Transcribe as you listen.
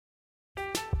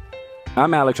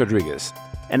I'm Alex Rodriguez.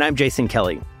 And I'm Jason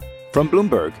Kelly. From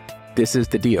Bloomberg, this is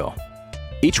The Deal.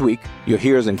 Each week, you'll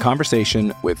hear us in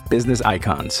conversation with business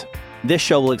icons. This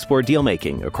show will explore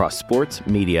deal-making across sports,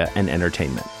 media, and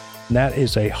entertainment. That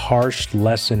is a harsh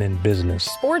lesson in business.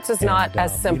 Sports is not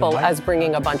as simple as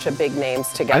bringing a bunch of big names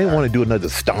together. I didn't want to do another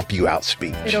stomp you out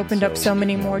speech. It opened up so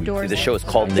many more doors. The show is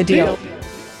called The Deal.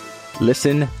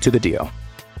 Listen to The Deal.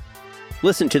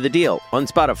 Listen to The Deal on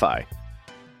Spotify.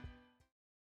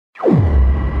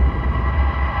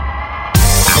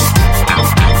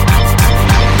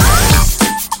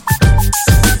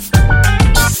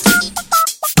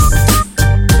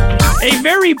 A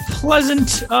very pleasant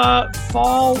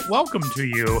fall welcome to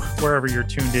you wherever you're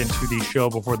tuned into the Show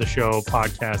Before the Show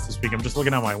podcast this week. I'm just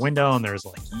looking out my window and there's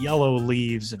like yellow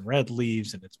leaves and red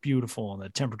leaves and it's beautiful and the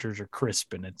temperatures are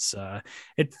crisp and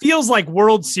it feels like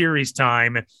World Series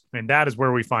time, and that is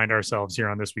where we find ourselves here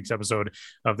on this week's episode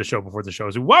of the Show Before the Show.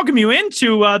 So we welcome you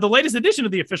into the latest edition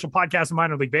of the official podcast of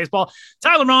Minor League Baseball.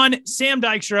 Tyler Rahn, Sam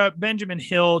Dykstra, Benjamin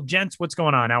Hill. Gents, what's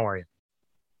going on? How are you?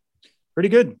 Pretty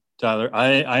good, Tyler.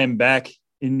 I am back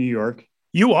in New York.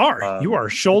 You are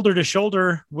shoulder to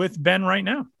shoulder with Ben right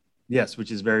now. Yes,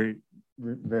 which is very,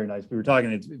 very nice. We were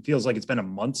talking, it feels like it's been a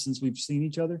month since we've seen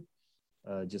each other,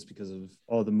 just because of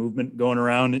all the movement going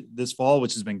around this fall,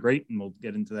 which has been great. And we'll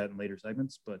get into that in later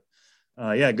segments. But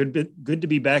yeah, good to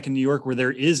be back in New York where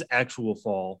there is actual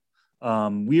fall.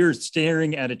 We are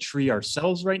staring at a tree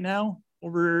ourselves right now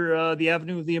over the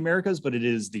Avenue of the Americas, but it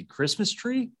is the Christmas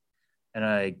tree. And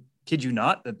I kid you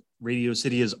not, that Radio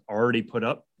City has already put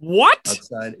up. What?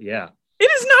 Outside. Yeah. It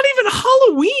is not even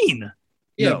Halloween.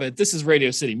 Yeah, No. but this is Radio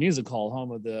City Music Hall,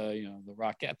 home of the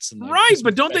Rockettes. And Right,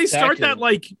 but don't they start that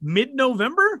like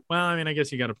mid-November? Well, I mean, I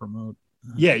guess you got to promote.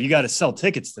 Yeah, you got to sell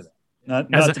tickets to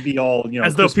that. Not to be all,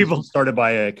 as though people started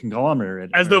by a conglomerate.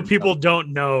 As though people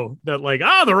don't know that, like,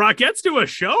 the Rockettes do a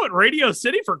show at Radio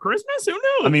City for Christmas. Who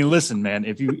knew? I mean, listen, man,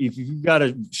 if you've got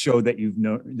a show that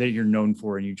you're known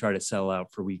for and you try to sell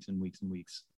out for weeks and weeks and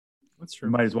weeks, that's true.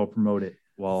 You might as well promote it.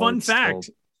 Fun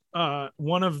fact: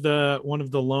 one of the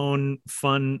lone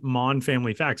fun Mon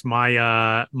family facts.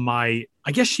 My I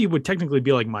guess she would technically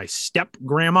be like my step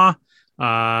grandma.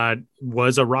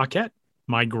 Was a Rockette.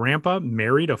 My grandpa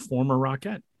married a former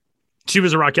Rockette. She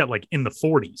was a Rockette like in the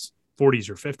 40s or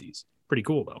 50s. Pretty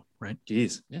cool though, right?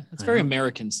 Jeez. Yeah, it's very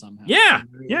American somehow. Yeah.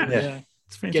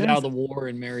 It's get out of the war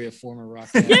and marry a former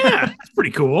Rockette. Yeah, it's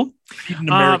pretty cool. Need an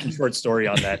American short story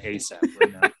on that ASAP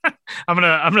right now. I'm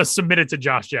gonna submit it to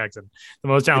Josh Jackson, the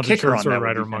most talented short story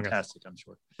writer among us. I'm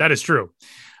sure. That is true.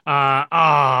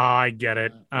 I get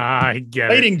it.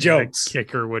 Fighting jokes. The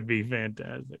kicker would be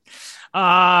fantastic.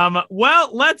 Well,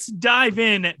 let's dive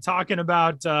in talking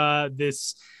about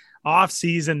this off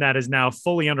season that is now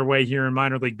fully underway here in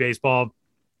minor league baseball.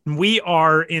 We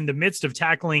are in the midst of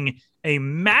tackling a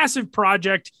massive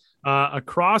project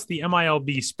across the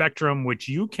MILB spectrum, which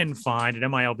you can find at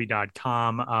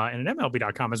MILB.com and at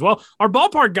MLB.com as well. Our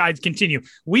ballpark guides continue.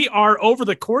 We are, over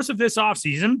the course of this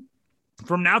offseason,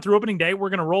 from now through opening day, we're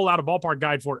going to roll out a ballpark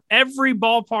guide for every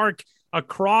ballpark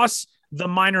across the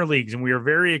minor leagues, and we are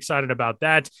very excited about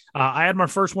that. I had my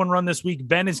first one run this week.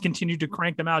 Ben has continued to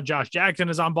crank them out. Josh Jackson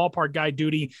is on ballpark guide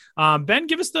duty. Ben,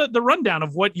 give us the rundown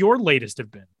of what your latest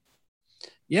have been.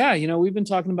 Yeah, we've been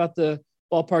talking about the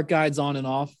ballpark guides on and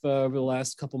off over the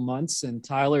last couple months. And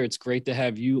Tyler, it's great to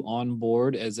have you on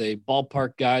board as a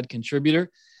ballpark guide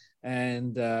contributor,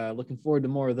 and looking forward to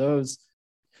more of those.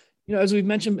 As we've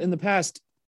mentioned in the past,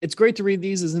 it's great to read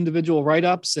these as individual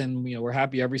write-ups, and we're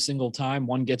happy every single time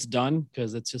one gets done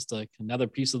because it's just like another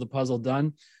piece of the puzzle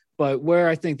done. But where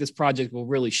I think this project will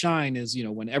really shine is,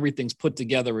 when everything's put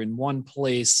together in one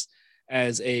place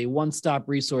as a one-stop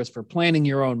resource for planning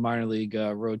your own minor league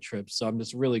road trips. So I'm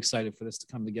just really excited for this to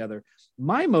come together.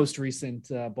 My most recent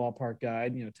ballpark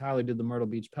guide, Tyler did the Myrtle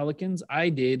Beach Pelicans. I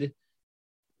did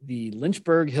the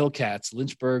Lynchburg Hillcats,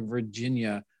 Lynchburg,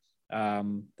 Virginia.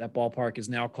 That ballpark is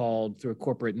now called, through a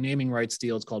corporate naming rights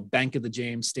deal, it's called Bank of the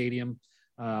James Stadium.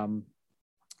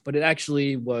 But it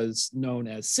actually was known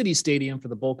as City Stadium for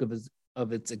the bulk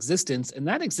of its existence. And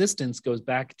that existence goes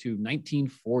back to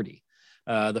 1940.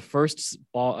 The first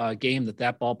game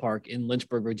that ballpark in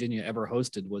Lynchburg, Virginia ever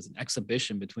hosted was an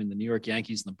exhibition between the New York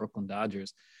Yankees and the Brooklyn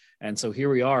Dodgers. And so here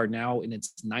we are now in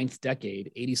its ninth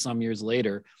decade, 80 some years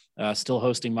later, still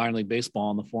hosting minor league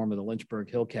baseball in the form of the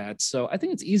Lynchburg Hillcats. So I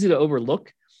think it's easy to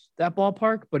overlook that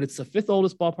ballpark, but it's the fifth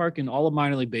oldest ballpark in all of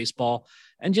minor league baseball.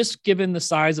 And just given the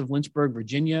size of Lynchburg,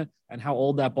 Virginia, and how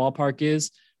old that ballpark is,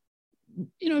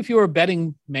 if you were a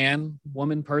betting man,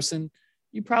 woman, person,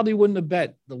 you probably wouldn't have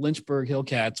bet the Lynchburg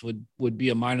Hillcats would be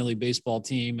a minor league baseball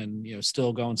team and,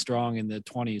 still going strong in the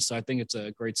 20s. So I think it's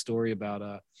a great story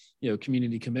about,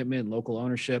 community commitment, local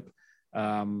ownership,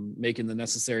 making the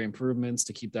necessary improvements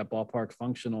to keep that ballpark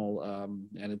functional.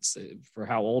 And it's for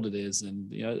how old it is.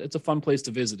 And, it's a fun place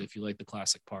to visit if you like the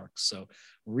classic parks. So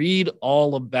read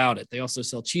all about it. They also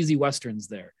sell cheesy Westerns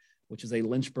there, which is a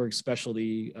Lynchburg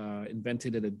specialty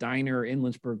invented at a diner in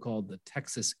Lynchburg called the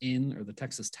Texas Inn or the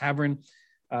Texas Tavern.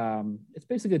 It's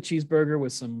basically a cheeseburger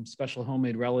with some special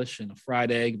homemade relish and a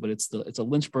fried egg, but it's a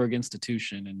Lynchburg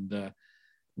institution, and you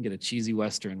can get a cheesy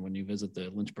Western when you visit the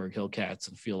Lynchburg Hillcats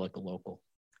and feel like a local.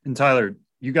 And Tyler,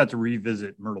 you got to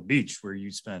revisit Myrtle Beach, where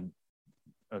you spent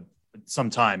some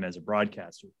time as a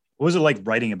broadcaster. What was it like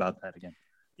writing about that again?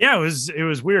 Yeah, it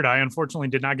was weird. I unfortunately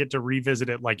did not get to revisit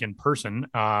it like in person,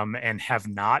 and have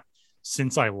not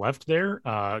since I left there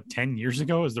 10 years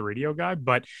ago as the radio guy.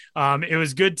 But it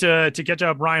was good to catch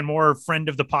up. Ryan Moore, friend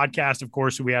of the podcast, of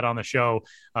course, who we had on the show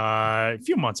a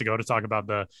few months ago to talk about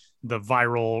the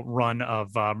viral run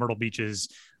of Myrtle Beach's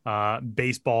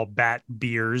baseball bat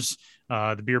beers,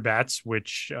 the beer bats,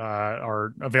 which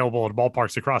are available at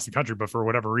ballparks across the country, but for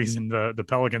whatever reason, the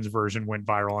Pelicans version went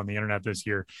viral on the internet this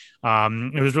year.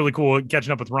 It was really cool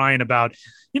catching up with Ryan about,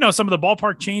 some of the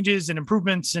ballpark changes and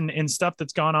improvements and stuff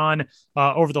that's gone on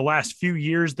over the last few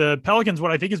years. The Pelicans,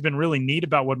 what I think has been really neat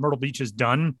about what Myrtle Beach has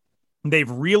done, they've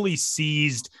really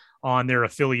seized on their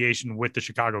affiliation with the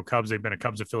Chicago Cubs. They've been a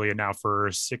Cubs affiliate now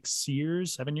for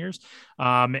 7 years.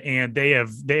 And they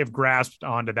have grasped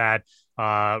onto that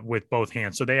with both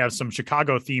hands. So they have some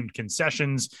Chicago themed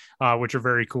concessions, which are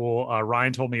very cool.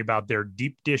 Ryan told me about their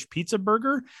deep dish pizza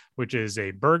burger, which is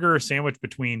a burger sandwich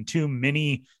between two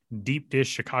mini deep dish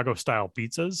Chicago style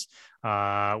pizzas,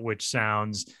 which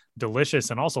sounds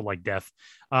delicious and also like death.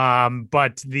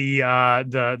 But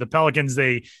the Pelicans,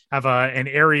 they have an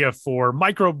area for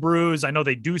micro brews. I know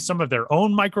they do some of their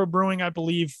own micro brewing, I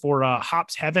believe, for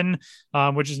Hops Heaven,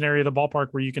 which is an area of the ballpark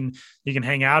where you can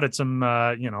hang out at some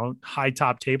high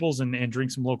top tables and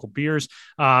drink some local beers.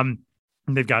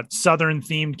 They've got Southern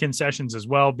themed concessions as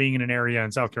well, being in an area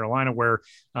in South Carolina where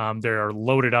they are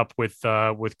loaded up with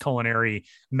culinary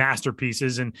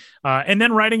masterpieces, and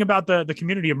then writing about the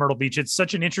community of Myrtle Beach. It's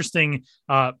such an interesting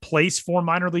place for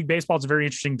minor league baseball. It's a very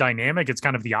interesting dynamic. It's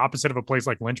kind of the opposite of a place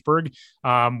like Lynchburg,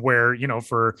 where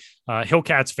for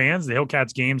Hillcats fans, the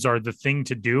Hillcats games are the thing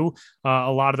to do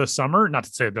a lot of the summer. Not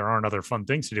to say there aren't other fun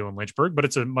things to do in Lynchburg, but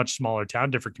it's a much smaller town,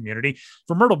 different community.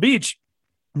 For Myrtle Beach,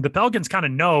 the Pelicans kind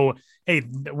of know, hey,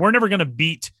 we're never going to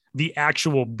beat the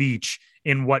actual beach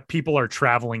in what people are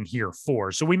traveling here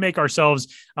for. So we make ourselves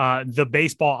the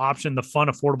baseball option, the fun,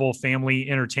 affordable family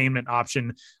entertainment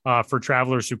option for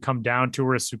travelers who come down,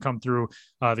 tourists who come through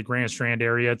the Grand Strand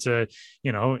area to,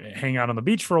 hang out on the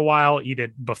beach for a while, eat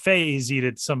at buffets, eat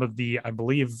at some of the, I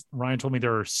believe Ryan told me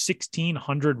there are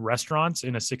 1,600 restaurants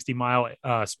in a 60-mile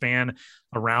span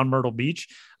around Myrtle Beach.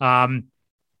 So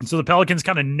the Pelicans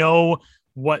kind of know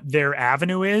what their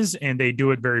avenue is, and they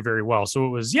do it very, very well. So it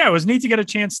was neat to get a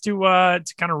chance to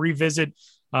kind of revisit,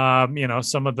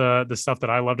 some of the stuff that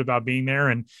I loved about being there,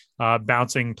 and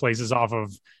bouncing places off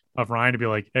of Ryan to be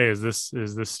like, hey, is this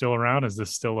still around? Is this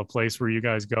still a place where you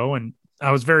guys go? And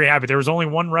I was very happy. There was only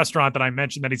one restaurant that I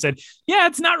mentioned that he said, yeah,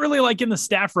 it's not really like in the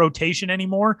staff rotation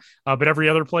anymore. But every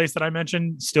other place that I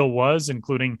mentioned still was,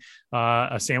 including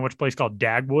a sandwich place called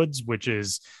Dagwood's, which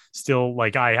is still,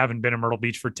 like, I haven't been in Myrtle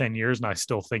Beach for 10 years and I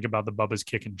still think about the Bubba's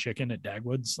Kickin' Chicken at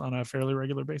Dagwood's on a fairly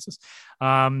regular basis.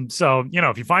 So,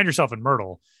 if you find yourself in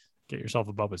Myrtle, get yourself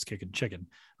a Bubba's Kickin' Chicken,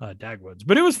 Dagwood's.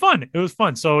 But it was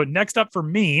fun. So next up for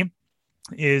me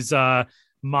is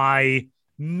my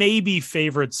maybe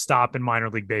favorite stop in minor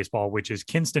league baseball, which is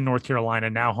Kinston, North Carolina,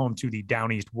 now home to the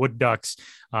Down East Wood Ducks,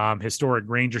 historic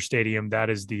Granger Stadium. That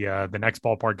is the next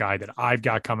ballpark guy that I've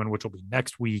got coming, which will be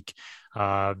next week.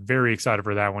 Very excited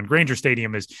for that one. Granger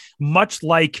Stadium is much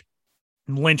like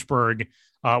Lynchburg.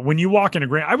 When you walk into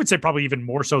Granger, I would say probably even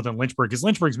more so than Lynchburg, because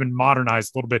Lynchburg's been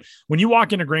modernized a little bit. When you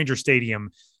walk into Granger Stadium,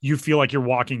 you feel like you're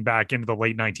walking back into the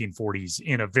late 1940s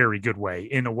in a very good way,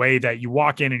 in a way that you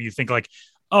walk in and you think like,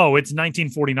 oh, it's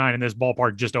 1949 and this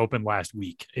ballpark just opened last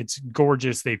week. It's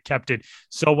gorgeous. They've kept it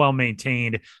so well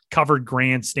maintained, covered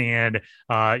grandstand,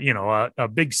 a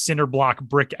big cinder block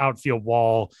brick outfield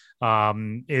wall.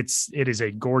 It is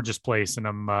a gorgeous place, and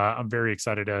I'm very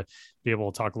excited to be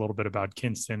able to talk a little bit about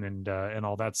Kinston and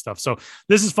all that stuff. So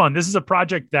this is fun. This is a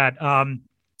project that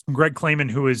Greg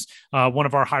Clayman, who is one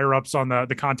of our higher ups on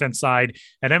the content side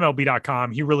at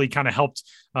MLB.com, he really kind of helped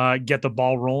get the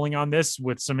ball rolling on this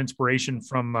with some inspiration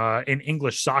from an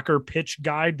English soccer pitch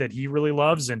guide that he really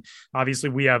loves. And obviously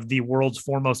we have the world's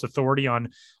foremost authority on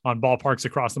ballparks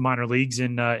across the minor leagues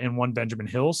in one Benjamin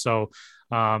Hill. So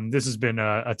this has been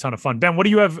a ton of fun. Ben, who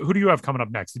do you have coming up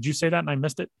next? Did you say that and I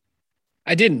missed it?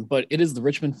 I didn't, but it is the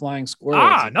Richmond Flying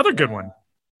Squirrels. Another good one.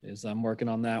 I'm working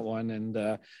on that one, and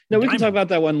we can talk about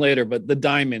that one later. But the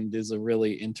Diamond is a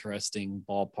really interesting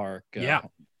ballpark.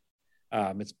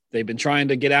 They've been trying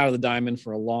to get out of the Diamond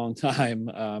for a long time.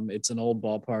 It's an old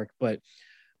ballpark, but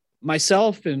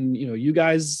myself and you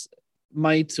guys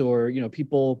might, or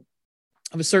people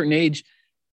of a certain age,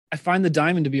 I find the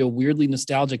Diamond to be a weirdly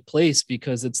nostalgic place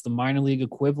because it's the minor league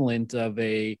equivalent of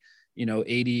a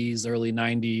 80s, early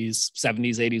 90s,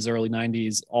 70s, 80s, early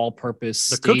 90s all-purpose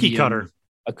the stadium. cookie cutter.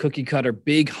 A cookie cutter,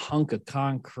 big hunk of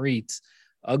concrete,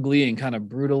 ugly and kind of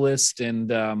brutalist, and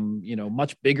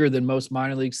much bigger than most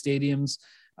minor league stadiums.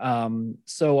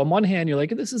 So on one hand, you're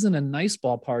like, this isn't a nice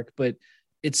ballpark, but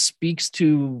it speaks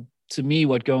to me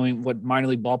what minor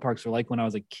league ballparks were like when I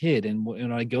was a kid. And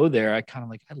when I go there, I kind of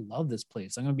like, I love this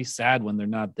place. I'm going to be sad when they're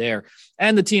not there.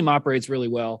 And the team operates really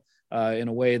well. In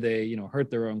a way, they hurt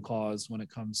their own cause when it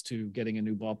comes to getting a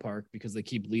new ballpark because they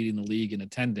keep leading the league in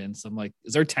attendance. I'm like,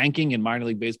 is there tanking in minor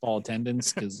league baseball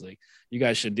attendance? Because you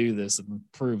guys should do this and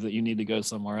prove that you need to go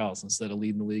somewhere else instead of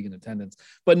leading the league in attendance.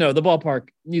 But no, the ballpark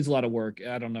needs a lot of work.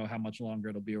 I don't know how much longer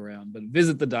it'll be around, but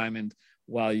visit the Diamond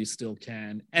while you still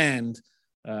can, and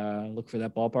look for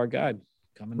that ballpark guide.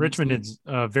 Richmond is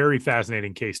a very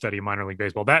fascinating case study of minor league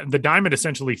baseball. That the Diamond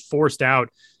essentially forced out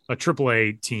a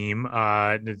AAA team,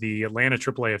 the Atlanta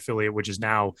AAA affiliate, which is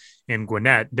now in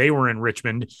Gwinnett. They were in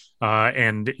Richmond,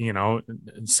 and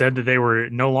said that they were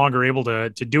no longer able to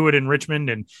do it in Richmond,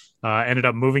 and ended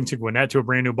up moving to Gwinnett to a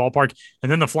brand new ballpark.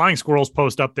 And then the Flying Squirrels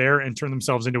post up there and turn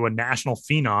themselves into a national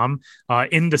phenom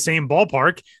in the same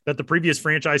ballpark that the previous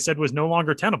franchise said was no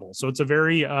longer tenable. So it's a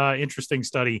very interesting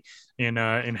study in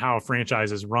how a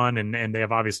franchise is run, and they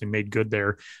have obviously made good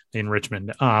there in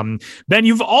Richmond. Ben,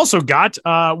 you've also got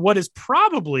what is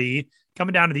probably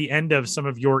coming down to the end of some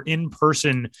of your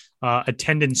in-person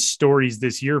attendance stories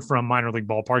this year from minor league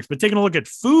ballparks, but taking a look at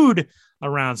food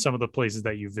around some of the places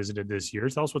that you visited this year.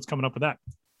 Tell us what's coming up with that.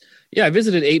 Yeah, I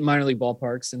visited 8 minor league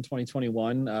ballparks in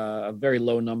 2021, a very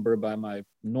low number by my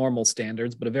normal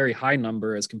standards, but a very high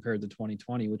number as compared to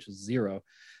 2020, which was 0.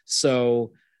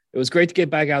 So it was great to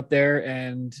get back out there,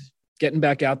 and getting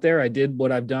back out there, I did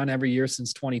what I've done every year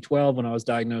since 2012 when I was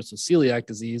diagnosed with celiac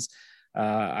disease.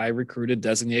 I recruited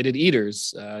designated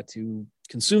eaters to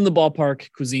consume the ballpark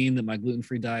cuisine that my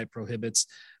gluten-free diet prohibits.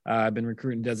 I've been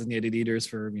recruiting designated eaters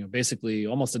for basically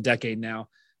almost a decade now.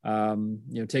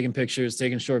 Taking pictures,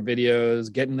 taking short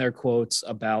videos, getting their quotes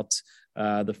about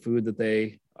the food that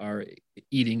they are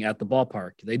eating at the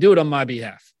ballpark. They do it on my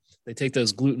behalf. They take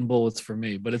those gluten bullets for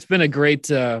me. But it's been a great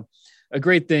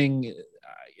thing.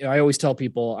 I always tell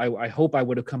people, I hope I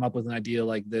would have come up with an idea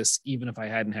like this, even if I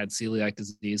hadn't had celiac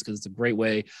disease, because it's a great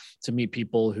way to meet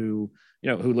people who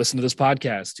listen to this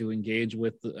podcast, who engage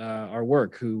with our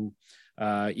work, who,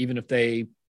 even if they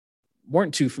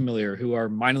weren't too familiar, who are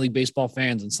minor league baseball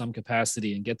fans in some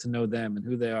capacity, and get to know them and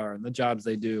who they are and the jobs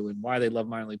they do and why they love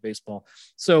minor league baseball.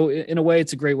 So in a way,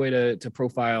 it's a great way to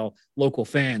profile local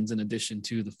fans in addition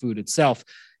to the food itself.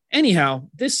 Anyhow,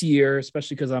 this year,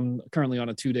 especially because I'm currently on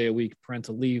a 2-day-a-week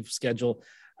parental leave schedule,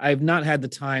 I've not had the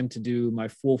time to do my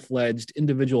full-fledged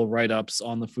individual write-ups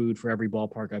on the food for every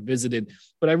ballpark I visited,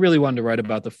 but I really wanted to write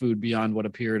about the food beyond what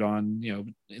appeared on,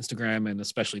 Instagram and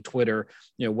especially Twitter,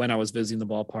 when I was visiting the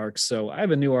ballparks. So I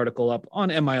have a new article up on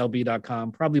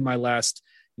MILB.com, probably my last,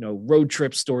 road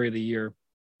trip story of the year,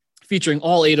 featuring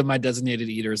all 8 of my designated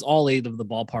eaters, all 8 of the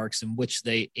ballparks in which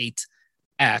they ate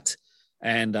at,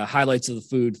 and highlights of the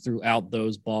food throughout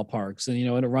those ballparks. And,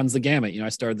 and it runs the gamut. I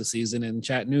started the season in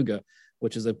Chattanooga,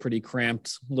 which is a pretty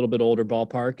cramped, a little bit older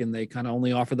ballpark, and they kind of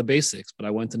only offer the basics. But I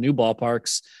went to new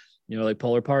ballparks, like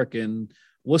Polar Park and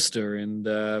Worcester,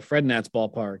 and Fred Nat's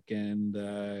ballpark,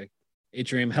 and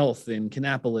Atrium Health in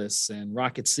Kannapolis, and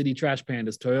Rocket City Trash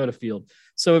Pandas Toyota Field.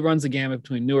 So it runs the gamut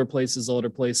between newer places,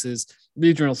 older places,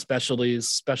 regional specialties,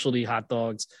 specialty hot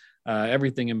dogs,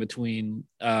 everything in between.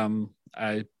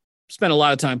 I spent a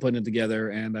lot of time putting it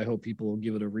together, and I hope people will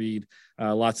give it a read.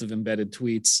 Lots of embedded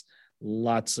tweets,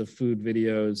 lots of food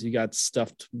videos. You got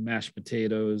stuffed mashed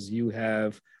potatoes. You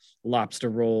have lobster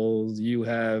rolls. You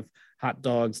have hot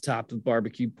dogs topped with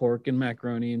barbecue pork and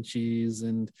macaroni and cheese.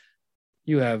 And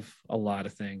you have a lot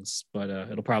of things, but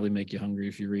it'll probably make you hungry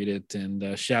if you read it.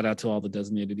 And shout out to all the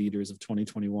designated eaters of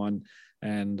 2021.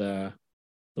 And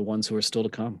the ones who are still to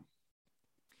come.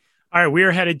 All right, we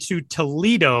are headed to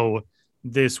Toledo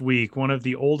this week, one of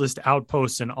the oldest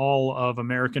outposts in all of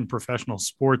American professional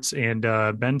sports. And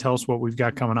Ben, tell us what we've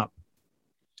got coming up.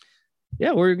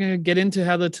 Yeah, we're going to get into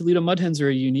how the Toledo Mud Hens are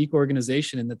a unique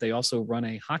organization in that they also run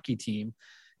a hockey team,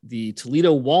 the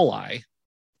Toledo Walleye.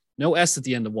 No S at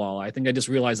the end of Walleye. I think I just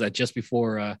realized that just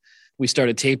before we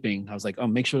started taping. I was like, oh,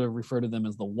 make sure to refer to them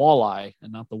as the Walleye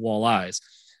and not the Walleyes.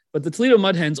 But the Toledo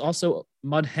Mud Hens also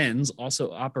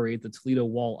operate the Toledo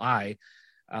Walleye.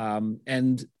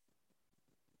 And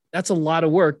that's a lot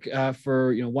of work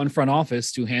for one front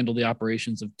office to handle the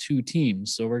operations of two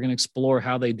teams. So we're going to explore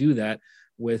how they do that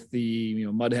with the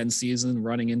Mud Hen season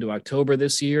running into October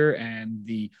this year and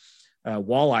the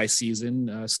Walleye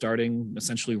season starting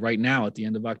essentially right now at the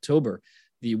end of October.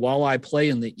 The Walleye play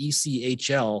in the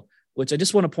ECHL, which I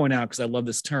just want to point out because I love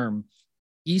this term.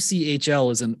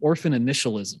 ECHL is an orphan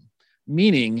initialism,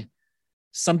 meaning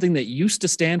something that used to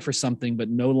stand for something but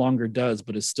no longer does,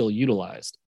 but is still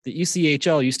utilized. The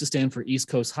ECHL used to stand for East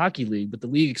Coast Hockey League, but the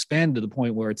league expanded to the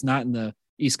point where it's not in the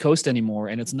East Coast anymore,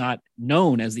 and it's not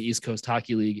known as the East Coast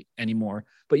Hockey League anymore,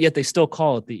 but yet they still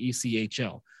call it the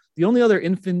ECHL. The only other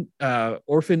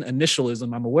orphan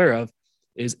initialism I'm aware of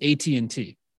is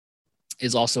AT&T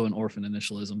is also an orphan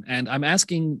initialism. And I'm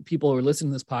asking people who are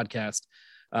listening to this podcast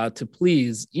to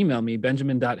please email me,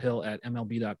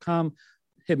 benjamin.hill@mlb.com.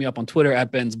 Hit me up on Twitter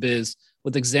 @BensBiz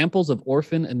with examples of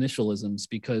orphan initialisms,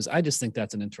 because I just think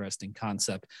that's an interesting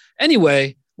concept.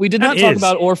 Anyway, we did not talk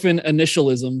about orphan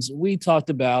initialisms. We talked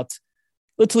about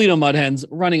the Toledo Mud Hens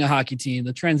running a hockey team,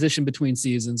 the transition between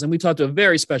seasons, and we talked to a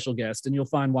very special guest, and you'll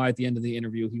find why at the end of the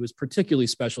interview. He was particularly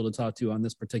special to talk to on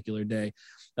this particular day,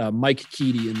 Mike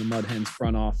Keedy in the Mud Hens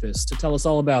front office, to tell us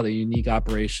all about a unique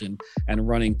operation and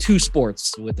running two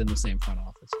sports within the same front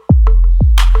office.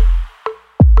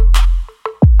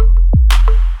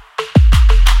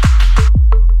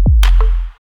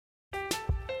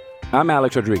 I'm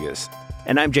Alex Rodriguez.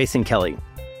 And I'm Jason Kelly.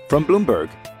 From Bloomberg,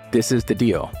 this is The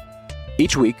Deal.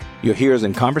 Each week, you'll hear us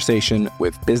in conversation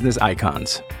with business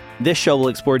icons. This show will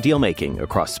explore deal-making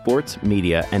across sports,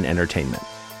 media, and entertainment.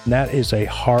 That is a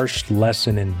harsh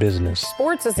lesson in business.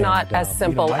 Sports is not as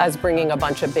simple as bringing a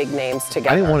bunch of big names together.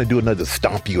 I didn't want to do another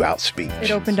stomp you out speech.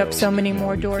 It opened up so many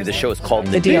more doors. The show is called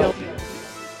The Deal.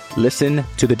 Listen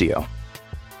to The Deal.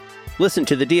 Listen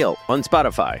to The Deal on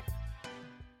Spotify.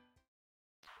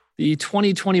 The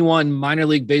 2021 minor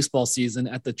league baseball season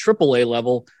at the AAA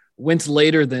level went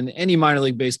later than any minor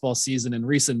league baseball season in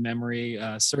recent memory,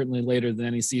 certainly later than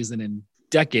any season in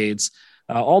decades,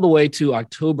 all the way to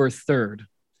October 3rd.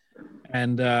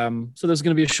 And so there's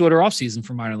going to be a shorter offseason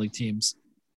for minor league teams,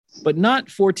 but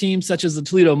not for teams such as the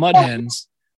Toledo Mud Hens,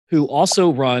 who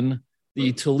also run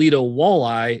the Toledo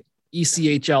Walleye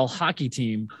ECHL hockey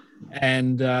team.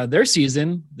 And their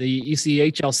season, the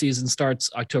ECHL season, starts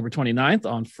October 29th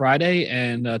on Friday,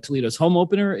 and Toledo's home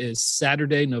opener is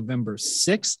Saturday, November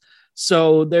 6th.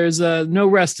 So there's no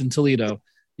rest in Toledo.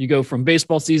 You go from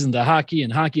baseball season to hockey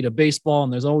and hockey to baseball,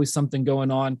 and there's always something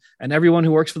going on. And everyone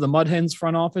who works for the Mud Hens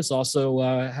front office also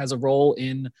has a role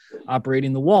in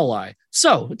operating the Walleye.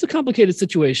 So it's a complicated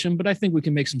situation, but I think we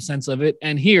can make some sense of it.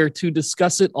 And here to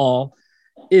discuss it all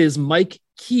is Mike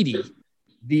Keedy,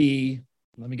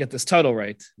 let me get this title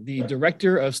right, the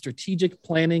Director of Strategic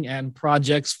Planning and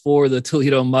Projects for the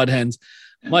Toledo Mud Hens.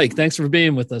 Mike, thanks for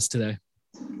being with us today.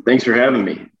 Thanks for having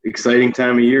me. Exciting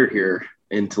time of year here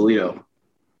in Toledo.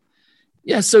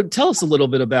 Yeah, so tell us a little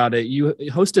bit about it. You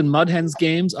hosted Mud Hens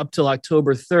games up till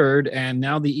October 3rd, and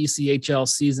now the ECHL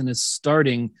season is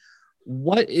starting.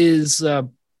 What is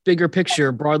bigger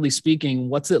picture, broadly speaking,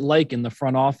 what's it like in the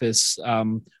front office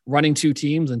running two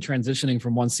teams and transitioning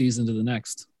from one season to the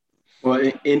next?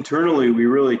 Well, internally,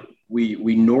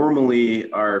 we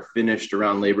normally are finished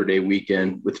around Labor Day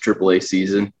weekend with AAA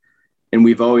season, and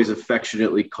we've always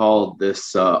affectionately called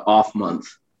this off month.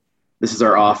 This is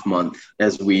our off month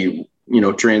as we,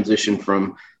 transition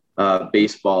from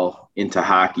baseball into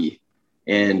hockey,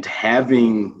 and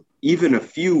having even a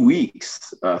few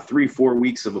weeks, 3-4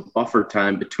 weeks of a buffer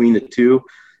time between the two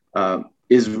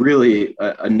is really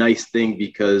a nice thing,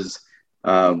 because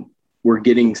we're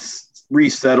getting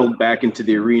resettled back into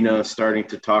the arena, starting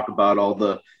to talk about all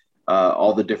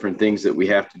the different things that we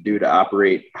have to do to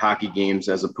operate hockey games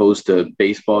as opposed to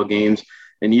baseball games.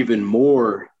 And even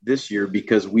more this year,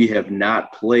 because we have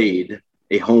not played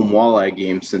a home walleye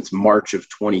game since March of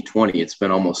 2020. It's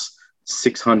been almost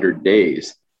 600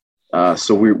 days.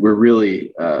 So we're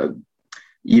really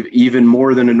even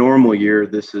more than a normal year.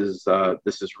 This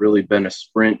has really been a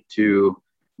sprint to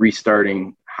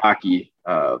restarting hockey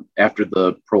after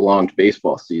the prolonged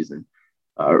baseball season.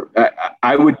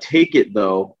 I would take it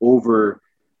though over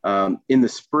in the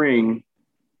spring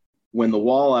when the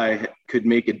Walleye could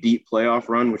make a deep playoff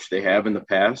run, which they have in the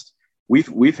past.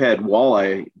 We've had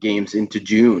Walleye games into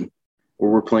June where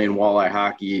we're playing Walleye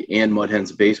hockey and Mud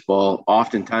Hens baseball,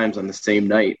 oftentimes on the same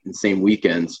night and same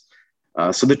weekends.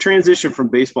 So the transition from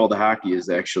baseball to hockey is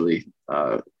actually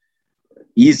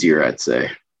easier, I'd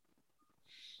say.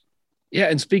 Yeah,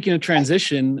 and speaking of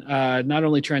transition, not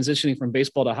only transitioning from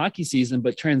baseball to hockey season,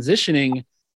 but transitioning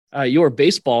your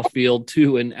baseball field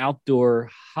to an outdoor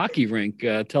hockey rink.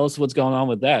 Tell us what's going on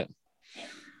with that.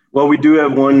 Well, we do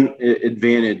have one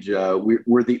advantage.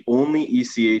 We're the only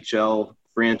ECHL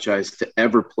franchise to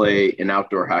ever play an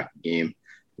outdoor hockey game.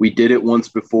 We did it once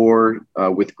before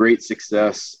with great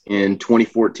success in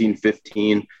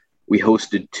 2014-15. We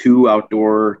hosted 2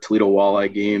 outdoor Toledo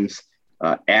Walleye games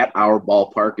at our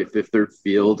ballpark at Fifth Third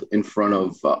Field in front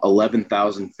of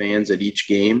 11,000 fans at each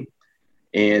game.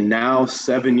 And now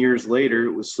 7 years later,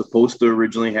 it was supposed to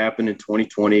originally happen in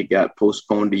 2020. It got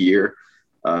postponed a year.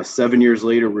 7 years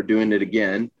later, we're doing it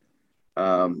again.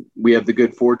 We have the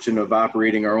good fortune of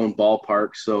operating our own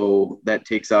ballpark, so that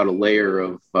takes out a layer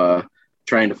of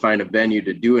trying to find a venue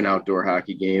to do an outdoor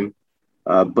hockey game.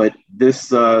 But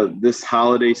this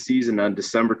holiday season on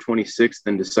December 26th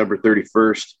and December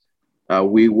 31st,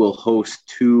 we will host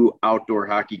 2 outdoor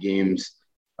hockey games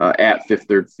at Fifth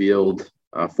Third Field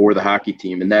for the hockey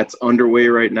team. And that's underway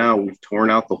right now. We've torn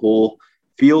out the whole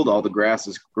field. All the grass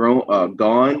is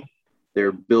gone.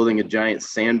 They're building a giant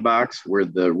sandbox where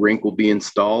the rink will be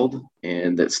installed,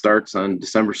 and that starts on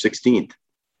December 16th.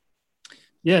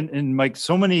 Yeah. And Mike,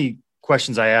 so many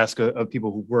questions I ask of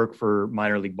people who work for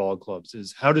minor league ball clubs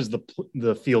is how does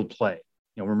the field play?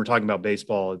 You know, when we're talking about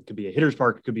baseball, it could be a hitter's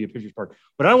park, it could be a pitcher's park.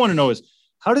 What I want to know is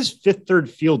how does Fifth Third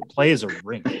Field play as a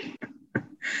rink?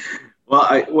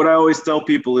 Well, what I always tell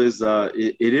people is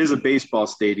it is a baseball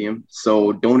stadium,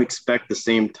 so don't expect the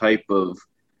same type of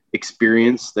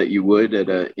experience that you would at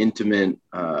an intimate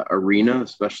arena,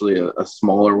 especially a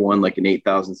smaller one like an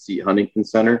 8,000 seat Huntington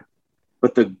Center.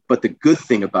 But the good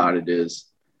thing about it is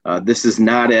this is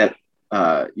not at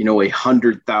a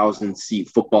 100,000 seat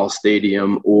football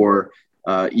stadium or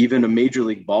even a major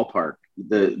league ballpark.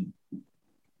 The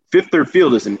Fifth Third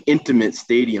Field is an intimate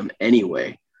stadium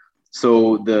anyway.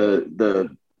 So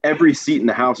the every seat in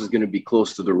the house is going to be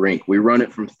close to the rink. We run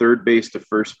it from third base to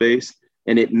first base,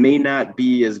 and it may not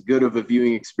be as good of a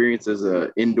viewing experience as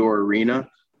an indoor arena,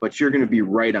 but you're going to be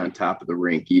right on top of the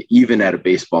rink, even at a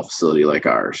baseball facility like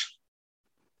ours.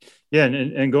 Yeah,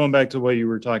 and going back to what you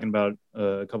were talking about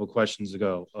a couple of questions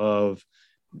ago of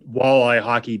walleye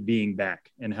hockey being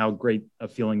back and how great a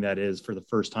feeling that is for the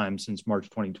first time since March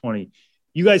 2020.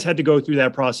 You guys had to go through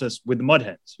that process with the Mud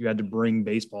Hens. You had to bring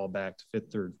baseball back to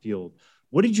Fifth Third Field.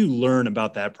 What did you learn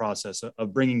about that process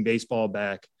of bringing baseball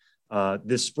back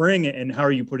this spring, and how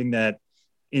are you putting that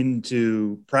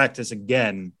into practice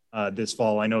again this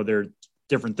fall? I know there are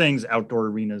different things, outdoor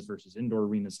arenas versus indoor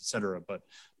arenas, et cetera, but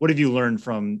what have you learned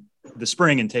from the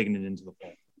spring and taking it into the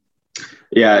fall?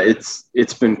 Yeah,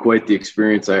 it's been quite the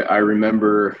experience. I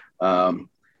remember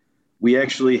we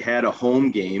actually had a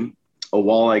home game, a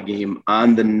walleye game,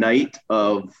 on the night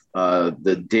of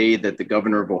the day that the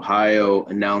governor of Ohio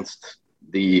announced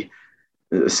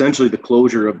essentially the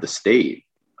closure of the state.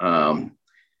 And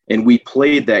we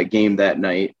played that game that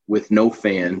night with no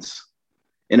fans.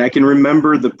 And I can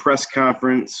remember the press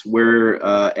conference where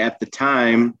at the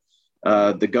time,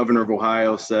 the governor of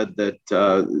Ohio said that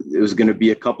it was going to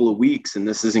be a couple of weeks and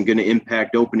this isn't going to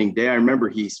impact opening day. I remember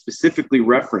he specifically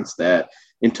referenced that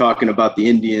in talking about the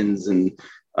Indians and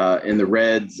the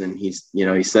Reds. And he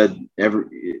said,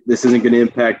 this isn't going to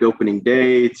impact opening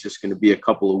day. It's just going to be a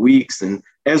couple of weeks. And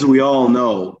as we all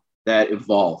know, that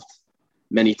evolved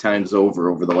many times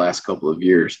over the last couple of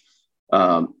years.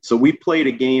 So we played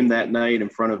a game that night in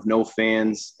front of no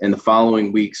fans, and the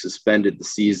following week suspended the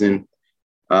season.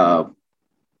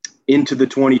 Into the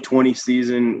 2020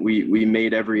 season, we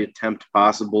made every attempt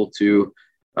possible to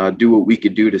do what we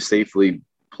could do to safely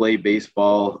play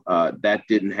baseball. That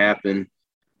didn't happen.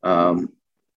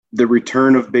 The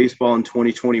return of baseball in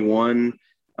 2021,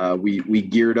 we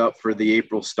geared up for the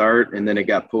April start, and then it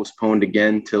got postponed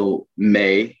again till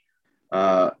May.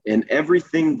 And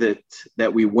everything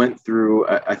that we went through,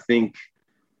 I think,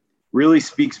 really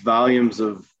speaks volumes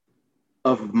of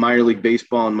minor league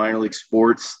baseball and minor league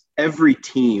sports. Every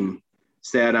team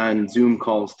sat on Zoom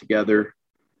calls together,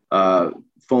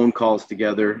 phone calls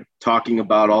together, talking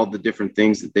about all the different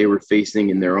things that they were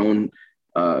facing in their own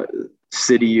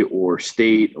city or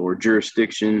state or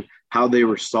jurisdiction, how they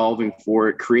were solving for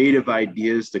it, creative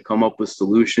ideas to come up with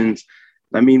solutions.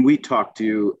 I mean, we talked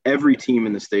to every team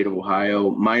in the state of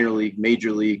Ohio, minor league,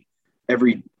 major league,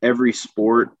 every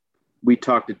sport. We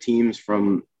talked to teams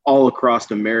from all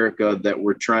across America that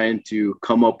were trying to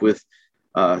come up with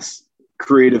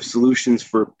creative solutions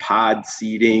for pod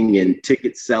seating and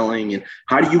ticket selling. And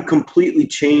how do you completely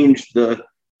change the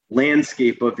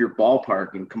landscape of your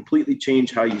ballpark and completely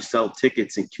change how you sell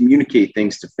tickets and communicate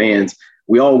things to fans?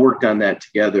 We all worked on that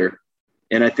together.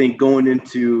 And I think going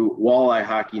into walleye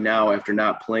hockey now, after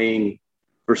not playing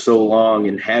for so long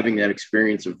and having that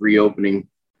experience of reopening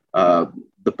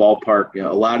the ballpark,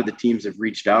 a lot of the teams have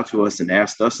reached out to us and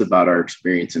asked us about our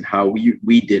experience and how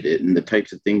we did it and the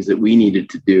types of things that we needed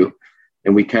to do.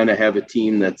 And we kind of have a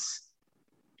team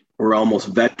we're almost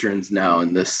veterans now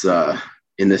in this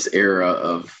era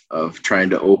of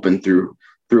trying to open through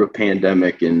a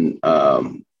pandemic. And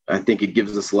I think it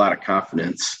gives us a lot of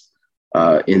confidence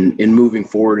in moving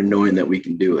forward and knowing that we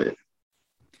can do it.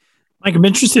 Mike, I'm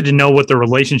interested to know what the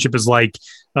relationship is like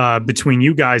between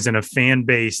you guys and a fan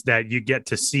base that you get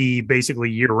to see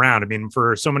basically year round. I mean,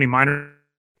 for so many minor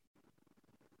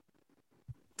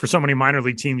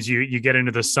league teams, you get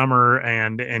into the summer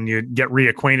and you get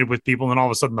reacquainted with people, and all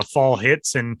of a sudden the fall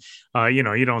hits and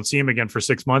you don't see them again for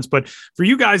 6 months. But for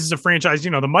you guys as a franchise,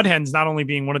 the Mud Hens not only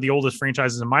being one of the oldest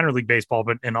franchises in minor league baseball,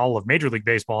 but in all of Major League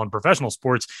Baseball and professional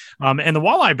sports, and the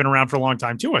Walleye have been around for a long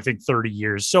time too. I think 30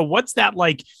 years. So what's that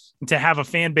like to have a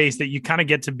fan base that you kind of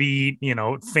get to be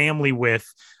family with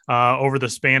over the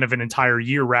span of an entire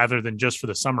year rather than just for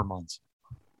the summer months?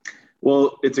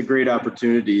 Well, it's a great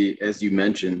opportunity. As you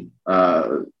mentioned,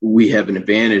 we have an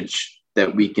advantage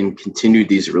that we can continue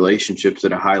these relationships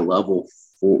at a high level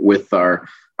with our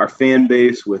fan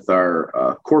base, with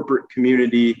our corporate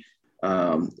community,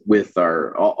 with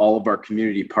all of our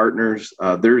community partners.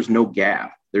 There's no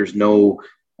gap. There's no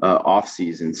off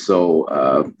season.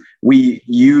 So we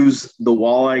use the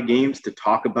walleye games to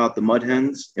talk about the Mud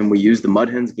Hens, and we use the Mud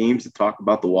Hens games to talk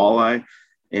about the walleye.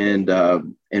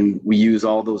 And we use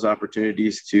all those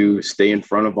opportunities to stay in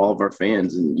front of all of our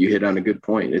fans. And you hit on a good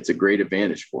point. It's a great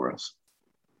advantage for us.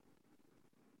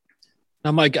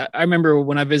 Now, Mike, I remember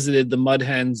when I visited the Mud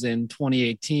Hens in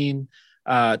 2018,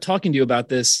 talking to you about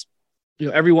this.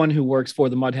 Everyone who works for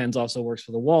the Mud Hens also works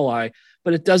for the walleye,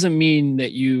 but it doesn't mean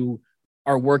that you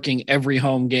are working every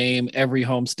home game, every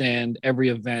homestand, every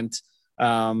event.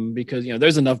 Because,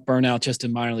 there's enough burnout just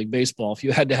in minor league baseball. If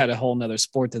you had to add a whole nother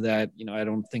sport to that, I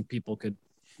don't think people could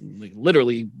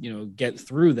literally, get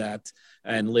through that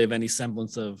and live any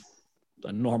semblance of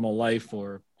a normal life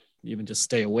or even just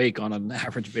stay awake on an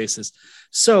average basis.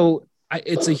 So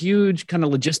it's a huge kind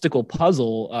of logistical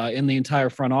puzzle in the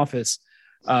entire front office.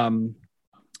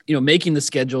 Making the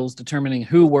schedules, determining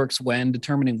who works when,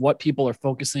 determining what people are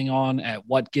focusing on at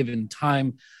what given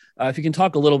time. If you can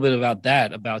talk a little bit about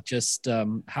that, about just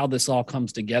how this all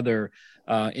comes together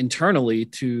internally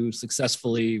to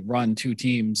successfully run two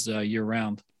teams year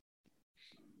round.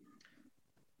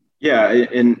 Yeah,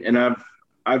 and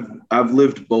I've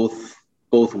lived both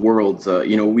worlds.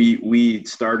 We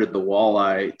started the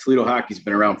walleye. Toledo hockey's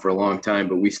been around for a long time,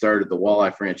 but we started the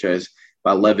walleye franchise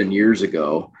about 11 years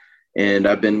ago, and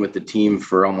I've been with the team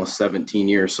for almost 17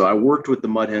 years. So I worked with the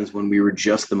Mud Hens when we were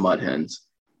just the Mud Hens,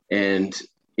 and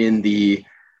in the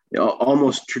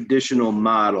almost traditional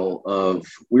model of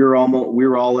we were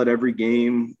all at every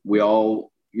game. We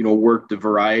all, worked a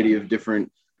variety of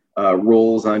different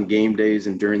roles on game days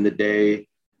and during the day.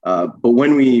 But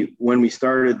when we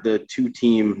started the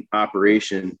 2-team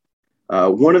operation,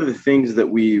 one of the things that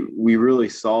we really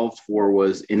solved for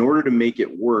was, in order to make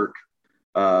it work,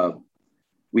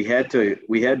 we had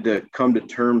to come to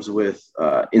terms with,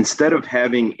 instead of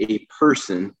having a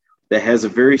person that has a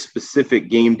very specific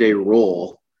game day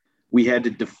role, we had to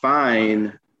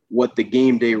define what the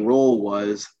game day role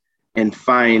was and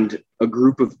find a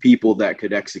group of people that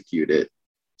could execute it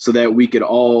so that we could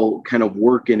all kind of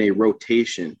work in a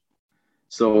rotation.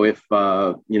 So if,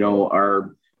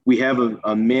 we have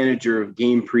a manager of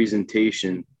game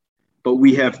presentation, but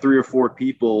we have 3 or 4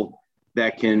 people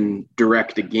that can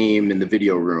direct a game in the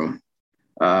video room.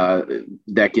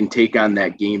 That can take on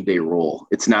that game day role.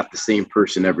 It's not the same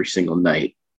person every single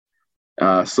night.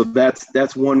 So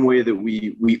that's one way that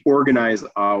we organize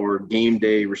our game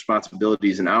day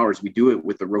responsibilities and hours. We do it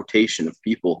with a rotation of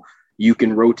people. You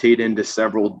can rotate into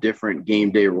several different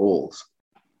game day roles.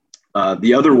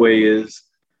 The other way is,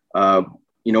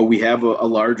 we have a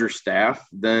larger staff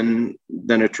than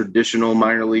a traditional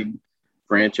minor league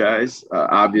franchise,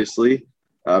 obviously.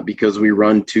 Because we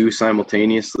run 2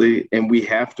 simultaneously, and we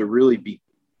have to really be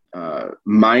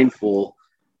mindful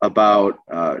about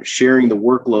sharing the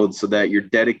workload so that you're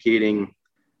dedicating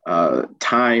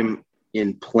time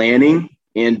in planning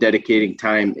and dedicating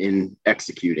time in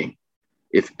executing.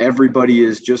 If everybody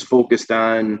is just focused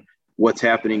on what's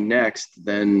happening next,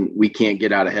 then we can't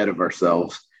get out ahead of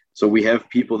ourselves. So we have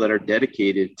people that are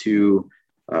dedicated to,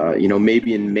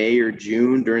 maybe in May or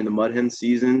June during the mud hen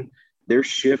season, their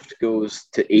shift goes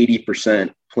to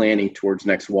 80% planning towards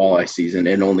next walleye season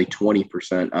and only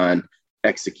 20% on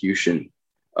execution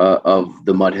of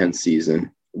the mud hen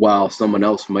season, while someone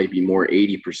else might be more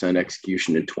 80%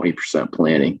 execution and 20%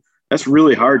 planning. That's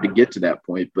really hard to get to that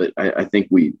point, but I think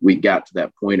we got to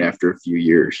that point after a few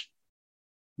years.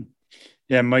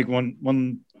 Yeah, Mike,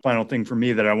 one final thing for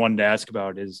me that I wanted to ask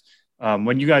about is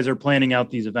when you guys are planning out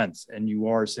these events and you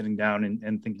are sitting down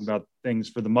and thinking about things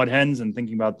for the mud hens and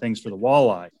thinking about things for the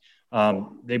walleye,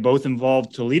 they both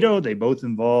involve Toledo, they both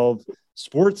involve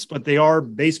sports, but they are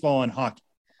baseball and hockey.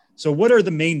 So what are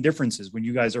the main differences when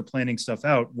you guys are planning stuff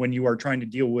out when you are trying to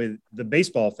deal with the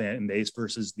baseball fan base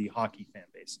versus the hockey fan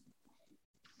base?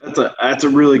 That's a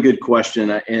really good question.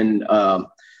 And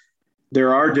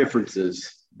there are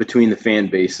differences between the fan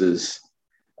bases.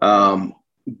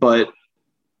 But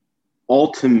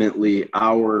ultimately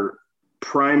our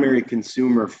primary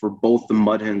consumer for both the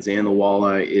mud hens and the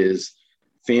walleye is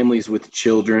families with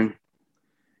children,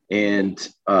 and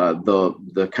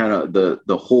the kind of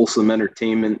the wholesome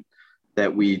entertainment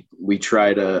that we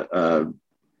try to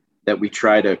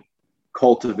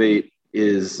cultivate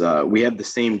is we have the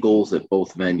same goals at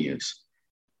both venues.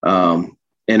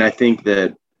 And I think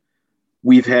that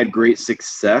we've had great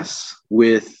success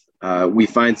with, we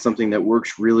find something that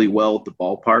works really well at the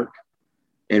ballpark,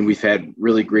 and we've had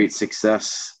really great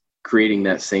success creating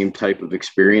that same type of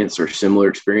experience or similar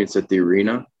experience at the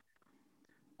arena.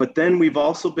 But then we've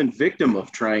also been victim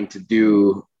of trying to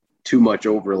do too much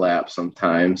overlap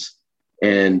sometimes.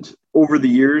 And over the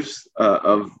years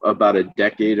of about a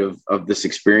decade of this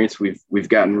experience, we've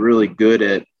gotten really good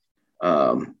at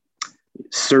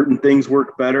certain things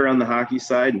work better on the hockey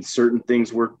side and certain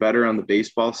things work better on the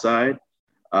baseball side.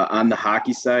 On the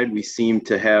hockey side, we seem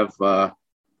to have a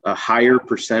higher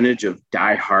percentage of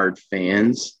diehard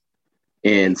fans.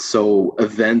 And so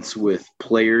events with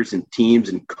players and teams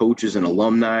and coaches and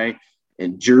alumni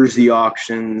and jersey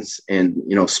auctions and,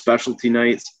 specialty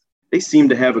nights, they seem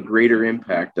to have a greater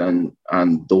impact on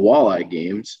the walleye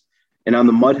games. And on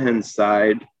the mud hen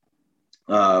side,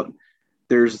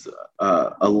 there's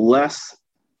a less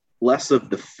of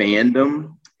the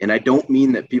fandom. And I don't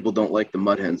mean that people don't like the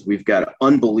mud hens. We've got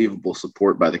unbelievable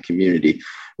support by the community.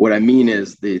 What I mean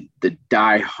is the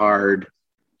die-hard,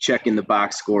 checking the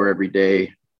box score every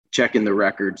day, checking the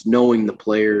records, knowing the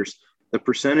players. The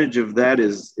percentage of that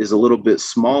is a little bit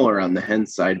smaller on the hen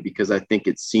side because I think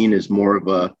it's seen as more of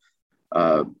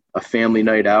a family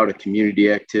night out, a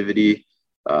community activity,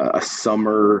 a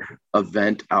summer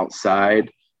event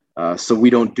outside. So we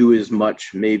don't do as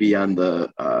much maybe on the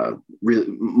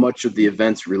much of the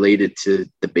events related to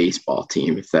the baseball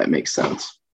team, if that makes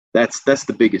sense. That's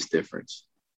the biggest difference.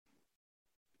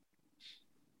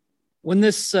 When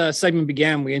this segment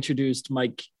began, we introduced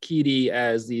Mike Keedy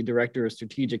as the Director of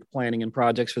Strategic Planning and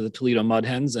Projects for the Toledo Mud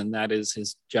Hens, and that is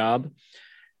his job.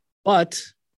 But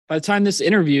by the time this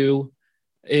interview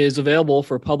is available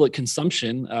for public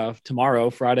consumption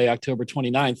tomorrow, Friday, October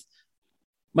 29th,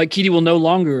 Mike Keedy will no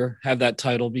longer have that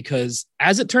title because,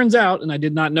 as it turns out, and I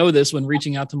did not know this when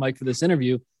reaching out to Mike for this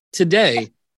interview, today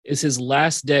is his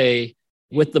last day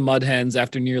with the Mud Hens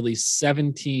after nearly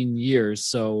 17 years.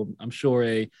 So I'm sure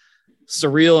a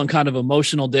surreal and kind of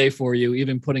emotional day for you,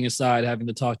 even putting aside having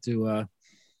to talk to,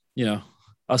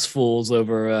 us fools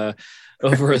over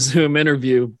a Zoom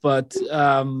interview. But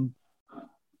to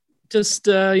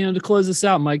close this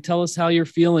out, Mike, tell us how you're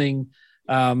feeling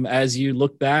as you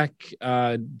look back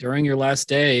during your last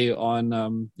day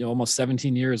on almost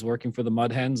 17 years working for the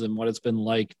Mud Hens and what it's been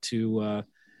like to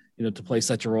play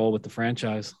such a role with the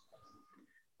franchise.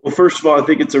 Well, first of all, I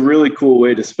think it's a really cool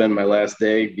way to spend my last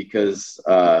day because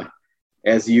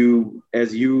as you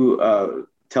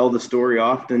tell the story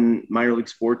often, minor league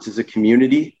sports is a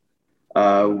community.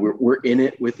 We're in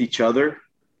it with each other,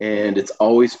 and it's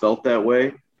always felt that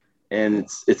way. And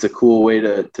it's a cool way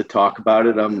to talk about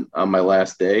it on my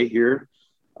last day here.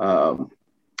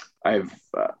 I've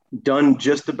done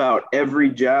just about every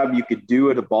job you could do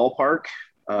at a ballpark,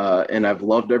 and I've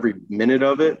loved every minute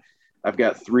of it. I've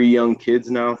got 3 young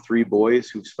kids now, 3 boys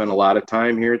who've spent a lot of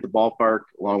time here at the ballpark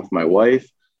along with my wife.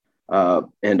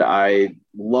 And I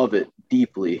love it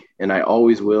deeply, and I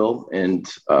always will. And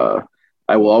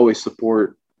I will always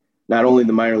support not only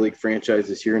the minor league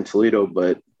franchises here in Toledo,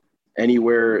 but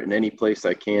anywhere and any place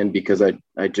I can, because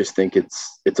I just think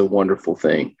it's a wonderful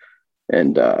thing.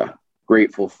 And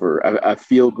I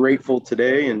feel grateful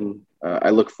today, and I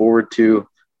look forward to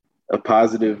a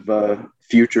positive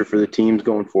future for the teams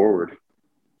going forward.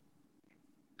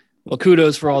 Well,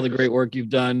 kudos for all the great work you've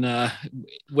done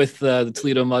with the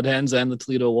Toledo Mud Hens and the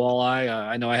Toledo Walleye.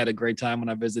 I know I had a great time when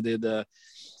I visited the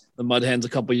Mud Hens a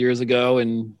couple years ago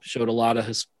and showed a lot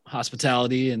of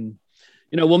hospitality. And,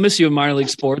 we'll miss you in minor league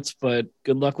sports, but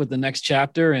good luck with the next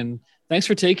chapter. And thanks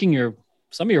for taking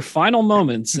some of your final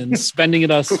moments and spending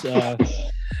it us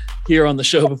here on the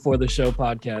Show Before the Show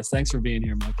podcast. Thanks for being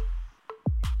here, Mike.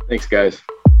 Thanks, guys.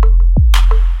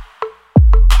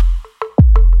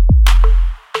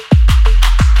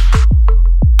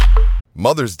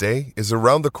 Mother's Day is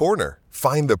around the corner.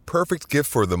 Find the perfect gift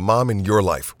for the mom in your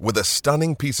life with a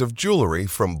stunning piece of jewelry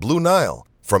from Blue Nile.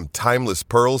 From timeless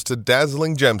pearls to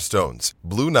dazzling gemstones,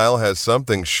 Blue Nile has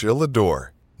something she'll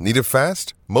adore. Need it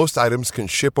fast? Most items can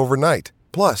ship overnight.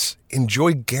 Plus,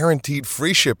 enjoy guaranteed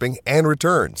free shipping and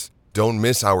returns. Don't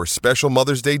miss our special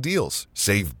Mother's Day deals.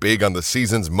 Save big on the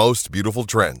season's most beautiful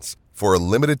trends. For a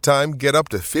limited time, get up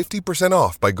to 50%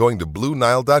 off by going to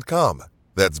BlueNile.com.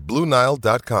 That's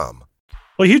BlueNile.com.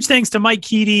 Well, huge thanks to Mike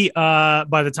Keaty,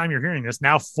 by the time you're hearing this,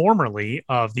 now formerly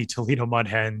of the Toledo Mud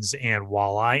Hens and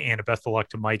Walleye, and a best of luck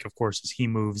to Mike, of course, as he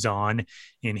moves on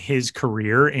in his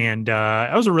career. And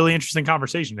that was a really interesting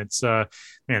conversation. It's, it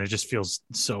just feels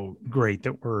so great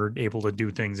that we're able to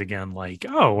do things again. Like,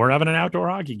 we're having an outdoor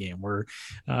hockey game. We're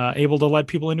able to let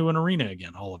people into an arena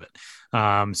again, all of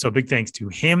it. So big thanks to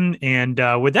him. And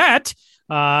with that,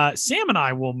 Sam and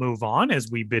I will move on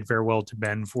as we bid farewell to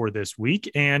Ben for this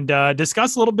week and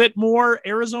discuss a little bit more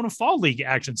Arizona Fall League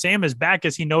action. Sam is back,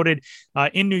 as he noted,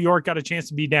 in New York, got a chance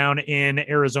to be down in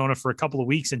Arizona for a couple of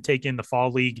weeks and take in the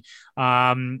Fall League.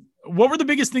 What were the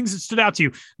biggest things that stood out to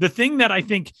you? The thing that I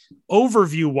think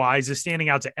overview-wise is standing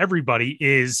out to everybody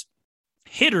is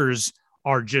hitters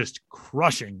are just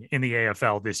crushing in the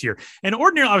AFL this year. And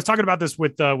ordinarily, I was talking about this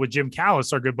with Jim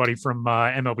Callis, our good buddy from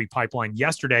MLB Pipeline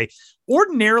yesterday.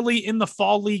 Ordinarily in the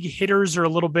Fall League, hitters are a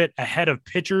little bit ahead of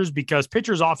pitchers because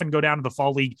pitchers often go down to the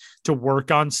Fall League to work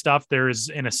on stuff. There's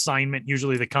an assignment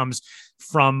usually that comes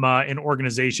from an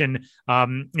organization,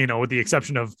 with the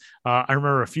exception of, I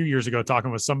remember a few years ago talking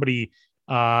with somebody.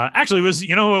 Actually, it was,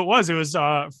 it was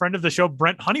a friend of the show,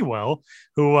 Brent Honeywell,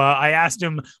 who I asked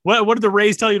him, what did the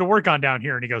Rays tell you to work on down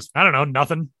here? And he goes, I don't know,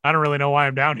 nothing. I don't really know why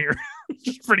I'm down here. Which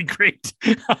is pretty great.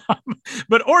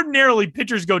 But ordinarily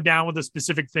pitchers go down with a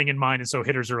specific thing in mind. And so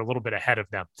hitters are a little bit ahead of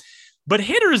them. But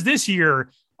hitters this year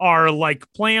are like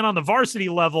playing on the varsity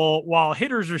level while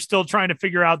hitters are still trying to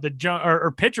figure out the jump,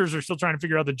 or pitchers are still trying to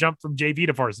figure out the jump from JV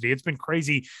to varsity. It's been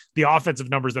crazy, the offensive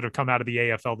numbers that have come out of the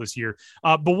AFL this year.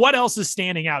 But what else is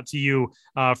standing out to you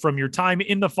from your time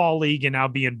in the Fall League and now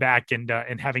being back and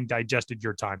having digested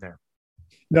your time there?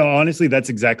 No, honestly, that's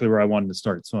exactly where I wanted to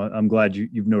start. So I'm glad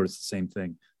you've noticed the same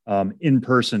thing. In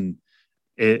person,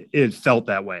 it felt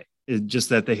that way. It's just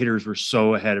that the hitters were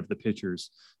so ahead of the pitchers,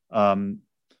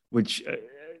 which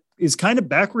is kind of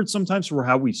backwards sometimes for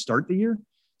how we start the year.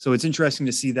 So it's interesting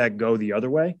to see that go the other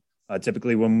way.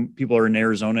 Typically when people are in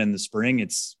Arizona in the spring,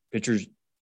 it's pitchers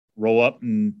roll up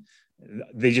and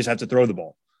they just have to throw the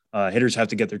ball. Hitters have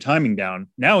to get their timing down.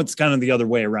 Now it's kind of the other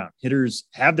way around. Hitters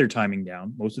have their timing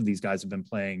down. Most of these guys have been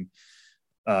playing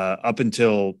up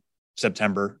until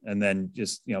September. And then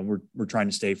just, we're trying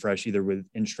to stay fresh either with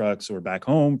instructs or back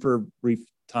home for a brief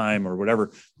time or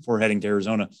whatever before heading to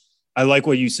Arizona. I like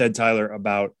what you said, Tyler,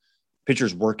 about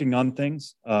pitchers working on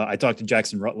things. I talked to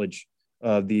Jackson Rutledge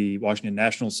of the Washington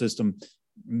National system,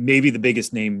 maybe the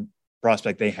biggest name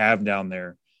prospect they have down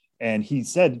there. And he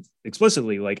said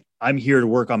explicitly, like, I'm here to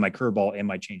work on my curveball and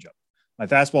my changeup. My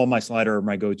fastball, my slider are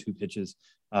my go-to pitches.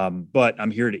 But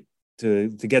I'm here to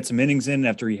get some innings in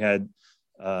after he had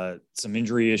some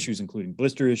injury issues, including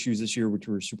blister issues this year, which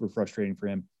were super frustrating for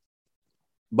him.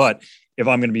 But if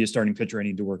I'm going to be a starting pitcher, I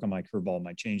need to work on my curveball and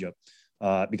my changeup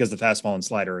because the fastball and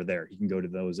slider are there. He can go to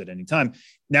those at any time.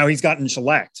 Now he's gotten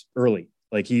shellacked early.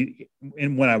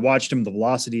 And when I watched him, the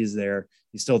velocity is there.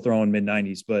 He's still throwing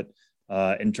mid-90s. But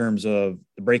in terms of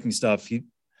the breaking stuff,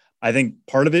 I think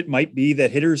part of it might be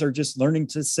that hitters are just learning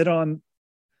to sit on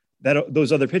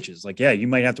those other pitches. Like, yeah, you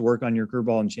might have to work on your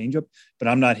curveball and changeup, but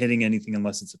I'm not hitting anything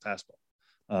unless it's a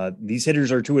fastball. These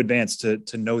hitters are too advanced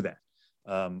to know that,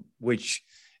 which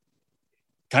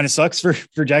kind of sucks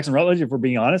for Jackson Rutledge, if we're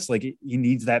being honest. Like, he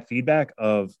needs that feedback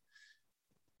of,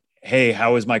 hey,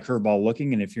 how is my curveball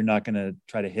looking? And if you're not going to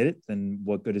try to hit it, then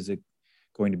what good is it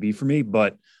going to be for me?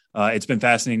 But it's been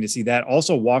fascinating to see that.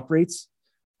 Also, walk rates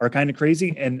are kind of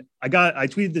crazy. And I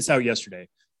tweeted this out yesterday.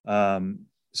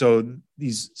 So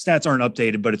these stats aren't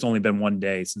updated, but it's only been one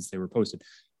day since they were posted.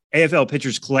 AFL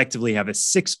pitchers collectively have a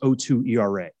 6.02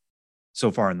 ERA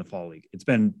so far in the fall league. It's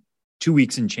been 2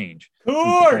 weeks and change. Of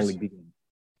course.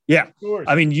 Yeah.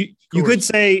 I mean, you could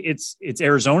say it's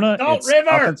Arizona. It's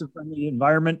offensive friendly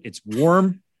environment. It's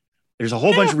warm. There's a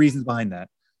whole bunch of reasons behind that.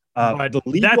 But the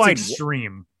league that's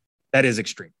extreme. That is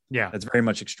extreme. Yeah. That's very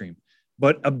much extreme.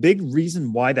 But a big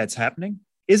reason why that's happening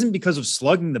isn't because of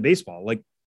slugging the baseball. Like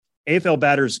AFL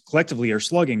batters collectively are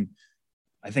slugging,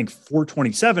 I think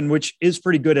 427, which is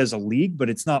pretty good as a league, but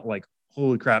it's not like,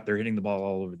 holy crap, they're hitting the ball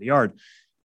all over the yard.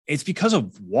 It's because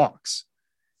of walks.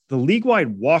 The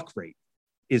league-wide walk rate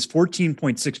is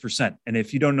 14.6%. And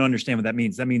if you don't understand what that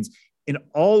means in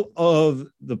all of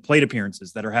the plate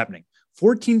appearances that are happening,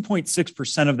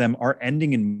 14.6% of them are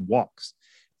ending in walks.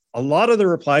 A lot of the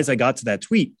replies I got to that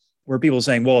tweet were people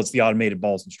saying, well, it's the automated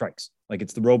balls and strikes. Like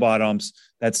it's the robot umps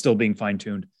that's still being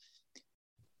fine-tuned.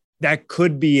 That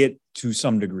could be it to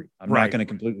some degree. I'm not going to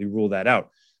completely rule that out,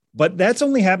 but that's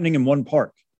only happening in one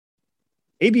park.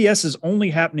 ABS is only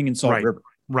happening in Salt River.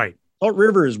 Right. Salt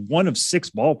River is one of 6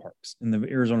 ballparks in the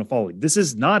Arizona Fall League. This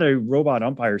is not a robot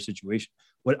umpire situation.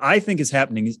 What I think is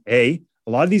happening is a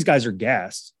lot of these guys are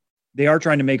gassed. They are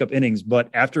trying to make up innings, but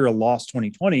after a lost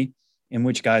 2020 in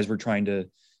which guys were trying to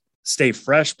stay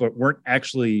fresh, but weren't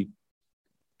actually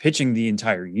pitching the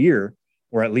entire year,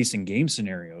 or at least in game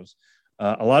scenarios,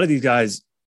 a lot of these guys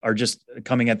are just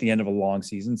coming at the end of a long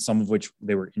season, some of which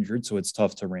they were injured. So it's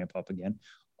tough to ramp up again.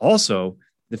 Also,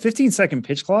 the 15-second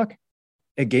pitch clock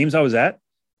at games I was at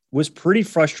was pretty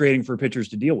frustrating for pitchers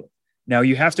to deal with. Now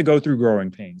you have to go through growing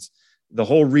pains. The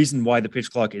whole reason why the pitch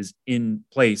clock is in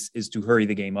place is to hurry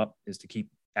the game up, is to keep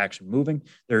action moving.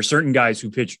 There are certain guys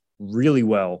who pitch really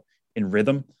well in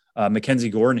rhythm. Mackenzie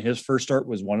Gore in his first start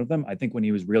was one of them. I think when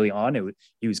he was really on,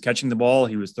 he was catching the ball,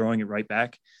 he was throwing it right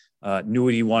back, knew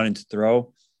what he wanted to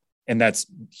throw. And that's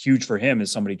huge for him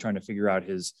as somebody trying to figure out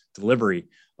his delivery.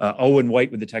 Owen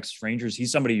White with the Texas Rangers,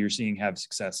 he's somebody you're seeing have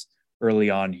success early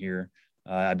on here.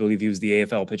 I believe he was the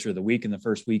AFL pitcher of the week in the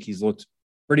first week. He's looked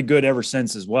pretty good ever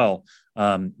since as well.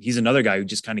 He's another guy who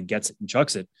just kind of gets it and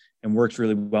chucks it and works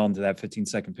really well into that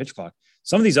 15-second pitch clock.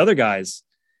 Some of these other guys,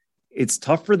 it's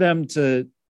tough for them to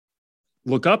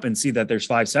look up and see that there's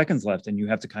 5 seconds left and you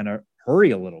have to kind of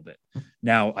hurry a little bit.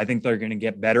 Now, I think they're going to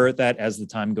get better at that as the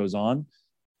time goes on.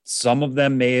 Some of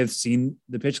them may have seen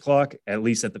the pitch clock, at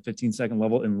least at the 15-second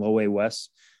level in low A West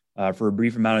for a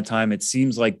brief amount of time. It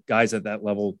seems like guys at that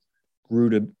level grew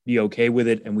to be okay with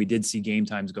it, and we did see game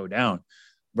times go down.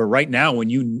 But right now, when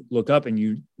you look up and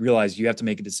you realize you have to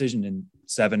make a decision in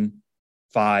 7,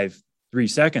 5, 3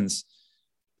 seconds,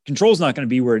 control's not going to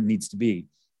be where it needs to be.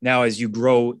 Now, as you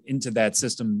grow into that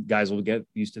system, guys will get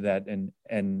used to that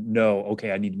and know,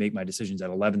 okay, I need to make my decisions at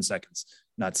 11 seconds,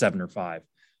 not 7 or 5.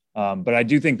 But I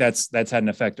do think that's had an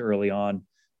effect early on.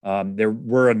 There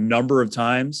were a number of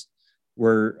times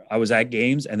where I was at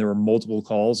games and there were multiple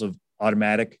calls of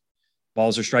automatic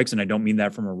balls or strikes. And I don't mean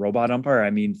that from a robot umpire. I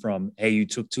mean from, hey, you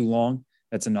took too long.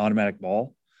 That's an automatic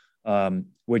ball,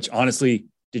 which honestly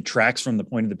detracts from the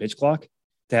point of the pitch clock.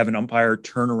 To have an umpire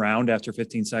turn around after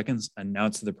 15 seconds,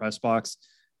 announce to the press box,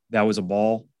 that was a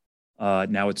ball.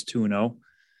 Now it's 2-0.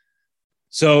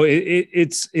 So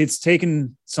it's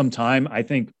taken some time. I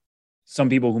think some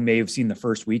people who may have seen the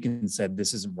first week and said,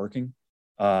 this isn't working,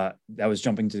 that was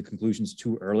jumping to conclusions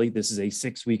too early. This is a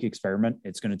 6-week experiment.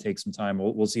 It's going to take some time.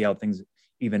 We'll see how things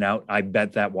even out. I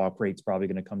bet that walk rate's probably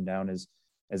going to come down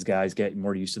as guys get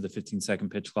more used to the 15-second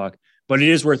pitch clock, but it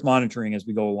is worth monitoring as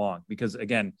we go along, because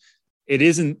again, it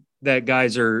isn't that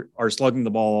guys are slugging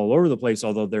the ball all over the place,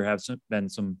 although there have been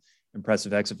some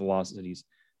impressive exit velocities.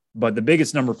 But the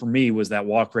biggest number for me was that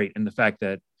walk rate, and the fact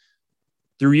that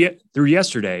through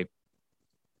yesterday,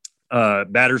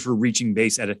 batters were reaching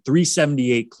base at a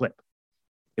 378 clip.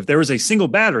 If there was a single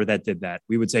batter that did that,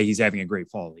 we would say he's having a great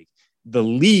fall league. The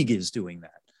league is doing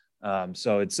that.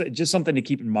 So it's just something to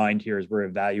keep in mind here as we're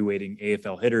evaluating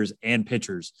AFL hitters and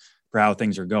pitchers for how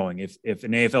things are going. If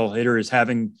an AFL hitter is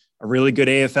having a really good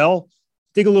AFL,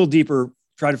 dig a little deeper,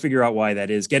 try to figure out why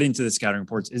that is, get into the scouting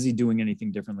reports. Is he doing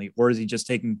anything differently, or is he just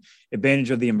taking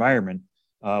advantage of the environment,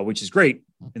 which is great.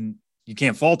 And you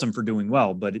can't fault him for doing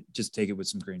well, but just take it with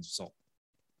some grains of salt.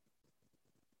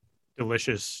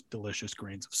 Delicious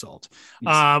grains of salt.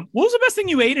 Yes. What was the best thing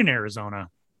you ate in Arizona?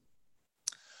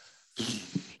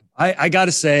 I got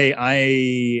to say,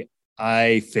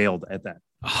 I failed at that.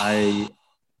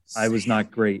 I was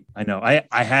not great. I know.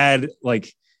 I had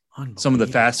like some of the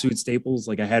fast food staples.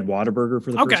 Like I had Whataburger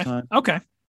for the first time. Okay.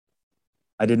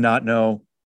 I did not know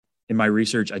in my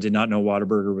research, I did not know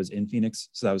Whataburger was in Phoenix.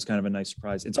 So that was kind of a nice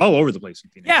surprise. It's all over the place in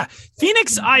Phoenix. Yeah.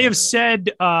 Phoenix, I have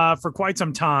said for quite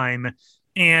some time,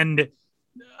 and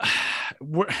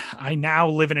I now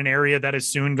live in an area that is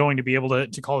soon going to be able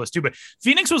to call this too, but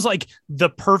Phoenix was like the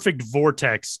perfect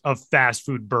vortex of fast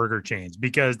food burger chains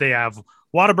because they have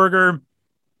Whataburger,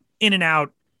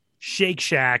 In-N-Out, Shake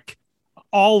Shack,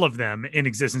 all of them in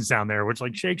existence down there, which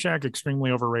like Shake Shack,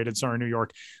 extremely overrated. Sorry, New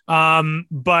York.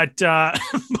 But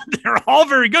they're all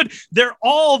very good. They're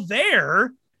all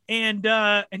there. And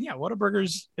yeah,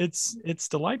 Whataburger's it's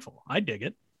delightful. I dig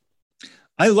it.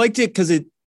 I liked it because it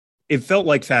felt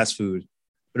like fast food,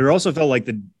 but it also felt like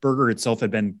the burger itself had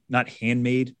been not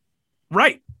handmade.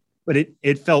 Right. But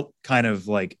it felt kind of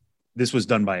like this was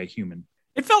done by a human.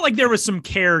 It felt like there was some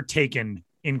care taken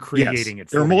in creating it.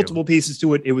 There were multiple pieces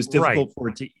to it. It was difficult for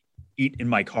it to eat in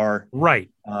my car. Right.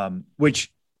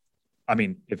 Which, I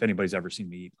mean, if anybody's ever seen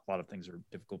me eat, a lot of things are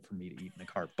difficult for me to eat in the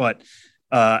car. But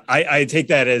I take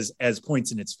that as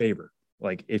points in its favor.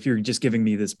 Like if you're just giving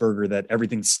me this burger that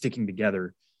everything's sticking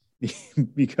together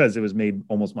because it was made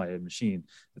almost by a machine,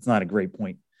 it's not a great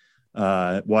point.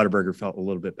 Whataburger felt a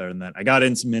little bit better than that. I got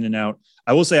in some In-N-Out.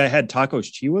 I will say I had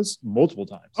tacos Chihuas multiple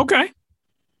times. Okay.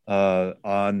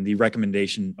 On the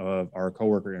recommendation of our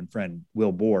coworker and friend,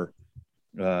 Will Bohr.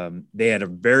 They had a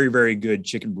very, very good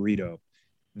chicken burrito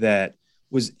that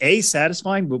was A,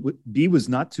 satisfying, but B, was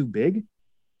not too big.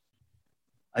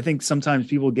 I think sometimes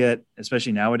people get,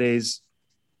 especially nowadays,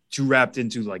 too wrapped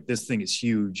into like, this thing is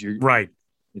huge. Right.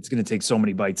 It's going to take so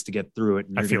many bites to get through it.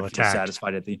 And I feel attacked.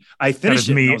 Satisfied at the I finished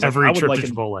that is me it. every like, trip to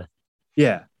Chipotle.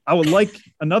 Yeah. I would like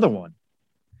another one,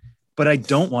 but I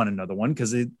don't want another one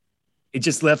because it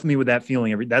just left me with that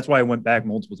feeling. That's why I went back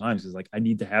multiple times. Is like, I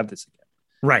need to have this again.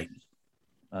 Right.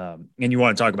 And you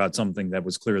want to talk about something that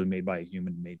was clearly made by a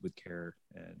human, made with care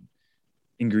and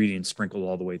ingredients sprinkled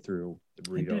all the way through the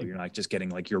burrito. You're not just getting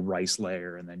like your rice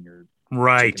layer and then your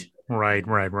right.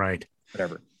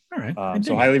 Whatever. All right.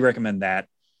 So highly recommend that.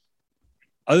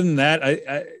 Other than that,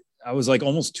 I was like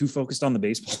almost too focused on the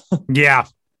baseball. Yeah.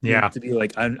 To be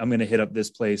like, I'm going to hit up this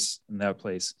place and that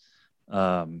place.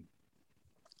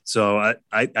 So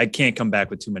I can't come back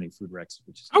with too many food wrecks,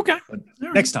 which is okay.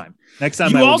 Next time.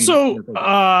 You also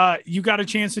you got a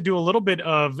chance to do a little bit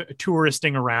of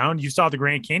touristing around. You saw the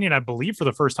Grand Canyon, I believe, for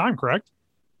the first time, correct?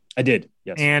 I did.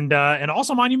 Yes. And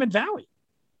also Monument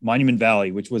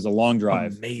Valley, which was a long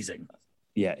drive. Amazing.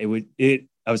 Yeah,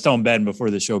 I was telling Ben before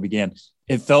the show began,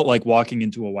 it felt like walking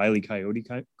into a Wile E. Coyote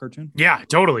cartoon. Yeah, it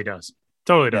totally does.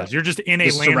 Yeah. You're just in a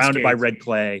landscape surrounded by red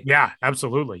clay. Yeah,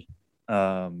 absolutely.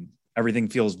 Everything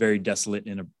feels very desolate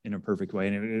in a perfect way.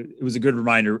 And it was a good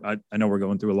reminder. I know we're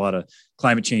going through a lot of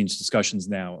climate change discussions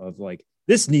now of like,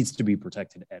 this needs to be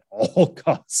protected at all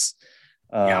costs.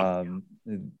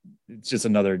 It's just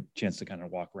another chance to kind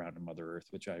of walk around in Mother Earth,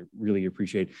 which I really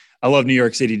appreciate. I love New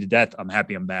York City to death. I'm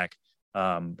happy I'm back.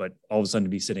 But all of a sudden to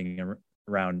be sitting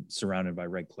around surrounded by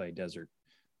red clay desert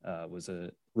was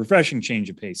a refreshing change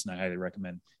of pace, and I highly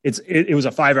recommend. It was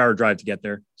a 5-hour drive to get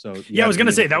there. So I was going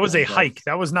to say that was a hike.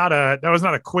 That was not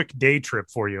a quick day trip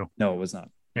for you. No, it was not.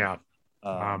 Yeah,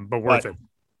 but worth it.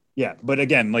 Yeah, but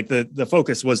again, like the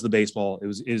focus was the baseball. It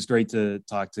was great to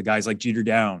talk to guys like Jeter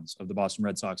Downs of the Boston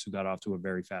Red Sox, who got off to a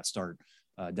very fast start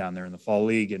down there in the Fall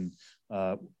League, and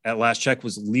at last check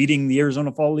was leading the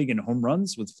Arizona Fall League in home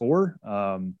runs with 4.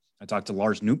 I talked to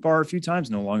Lars Nootbaar a few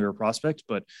times, no longer a prospect,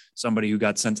 but somebody who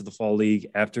got sent to the Fall League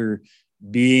after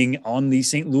being on the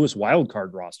St. Louis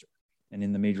wildcard roster and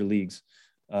in the major leagues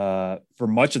for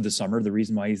much of the summer. The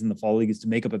reason why he's in the Fall League is to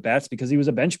make up at bats because he was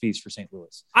a bench piece for St.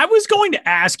 Louis. I was going to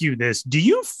ask you this. Do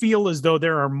you feel as though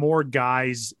there are more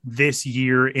guys this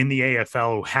year in the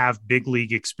AFL who have big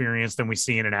league experience than we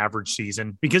see in an average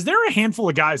season? Because there are a handful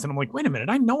of guys that I'm like, wait a minute,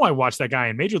 I know I watched that guy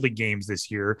in major league games this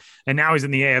year, and now he's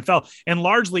in the AFL. And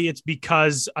largely it's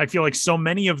because I feel like so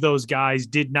many of those guys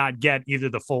did not get either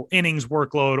the full innings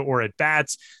workload or at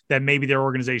bats that maybe their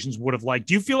organizations would have liked.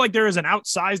 Do you feel like there is an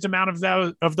outsized amount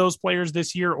of those players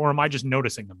this year, or am I just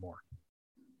noticing them more?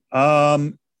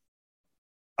 I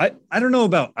don't know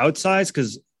about outsized,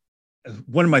 because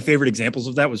one of my favorite examples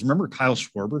of that was, remember Kyle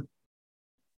Schwarber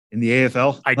in the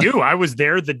AFL? I do. I was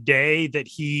there the day that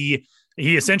he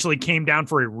essentially came down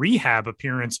for a rehab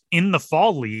appearance in the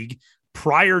Fall League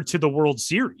prior to the World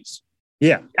Series.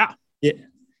 Yeah.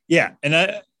 And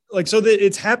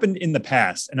it's happened in the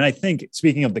past. And I think,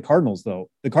 speaking of the Cardinals, though,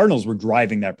 the Cardinals were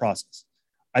driving that process.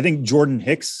 I think Jordan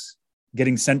Hicks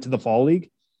getting sent to the Fall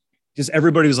League, just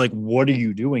everybody was like, what are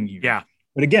you doing here? Yeah.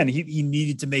 But again, he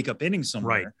needed to make up innings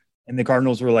somewhere. Right. And the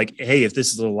Cardinals were like, hey, if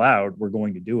this is allowed, we're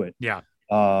going to do it. Yeah.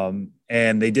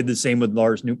 And they did the same with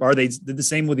Lars Nootbaar. They did the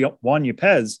same with Juan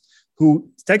Yepez, who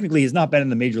technically has not been in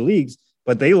the major leagues,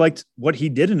 but they liked what he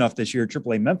did enough this year at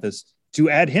AAA Memphis to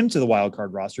add him to the wild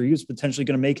card roster. He was potentially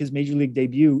going to make his major league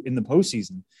debut in the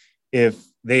postseason if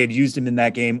they had used him in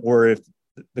that game or if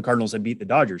the Cardinals had beat the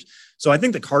Dodgers. So I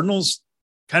think the Cardinals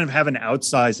kind of have an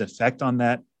outsized effect on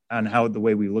that, on how the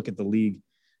way we look at the league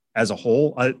as a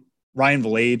whole. Ryan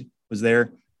Vilade was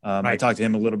there. I talked to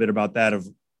him a little bit about that.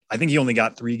 I think he only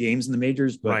got 3 games in the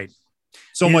majors, but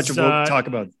much of what we talk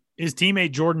about. His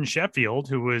teammate Jordan Sheffield,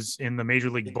 who was in the major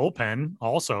league bullpen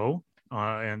also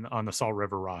and on the Salt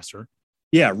River roster.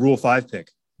 Yeah, Rule 5 pick.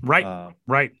 Right.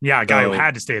 Right. Yeah, a guy who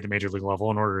had to stay at the major league level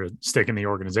in order to stick in the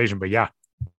organization. But yeah.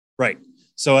 Right.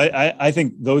 So I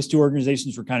think those two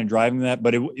organizations were kind of driving that,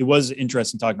 but it was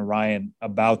interesting talking to Ryan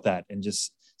about that and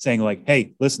just saying like,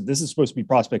 hey, listen, this is supposed to be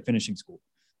prospect finishing school.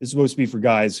 This is supposed to be for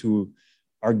guys who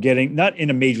are getting, not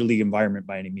in a major league environment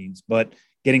by any means, but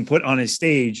getting put on a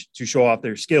stage to show off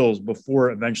their skills before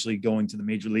eventually going to the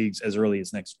major leagues as early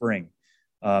as next spring.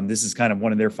 This is kind of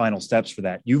one of their final steps for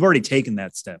that. You've already taken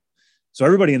that step. So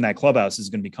everybody in that clubhouse is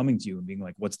going to be coming to you and being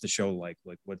like, what's the show like?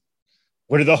 Like,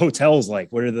 what are the hotels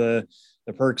like? What are the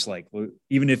perks like? Well,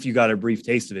 even if you got a brief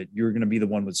taste of it, you're going to be the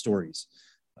one with stories.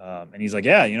 And he's like,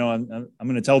 yeah, I'm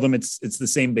going to tell them it's the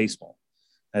same baseball.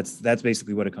 That's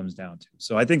basically what it comes down to.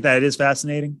 So I think that it is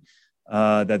fascinating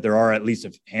that there are at least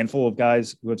a handful of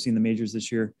guys who have seen the majors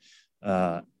this year.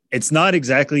 It's not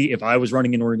exactly, if I was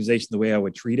running an organization, the way I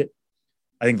would treat it.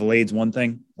 I think Vilade's one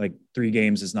thing, like 3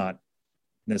 games is not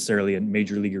necessarily a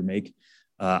major leaguer make.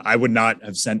 I would not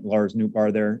have sent Lars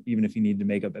Nootbaar there, even if he needed to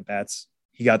make up at bats.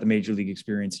 He got the major league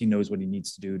experience. He knows what he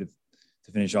needs to do to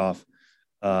finish off.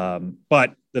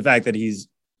 But the fact that he's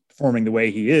performing the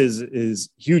way he is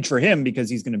huge for him because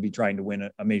he's going to be trying to win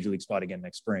a major league spot again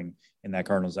next spring in that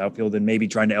Cardinals outfield and maybe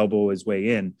trying to elbow his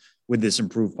way in with this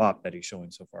improved pop that he's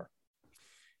showing so far.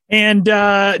 And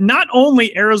not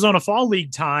only Arizona Fall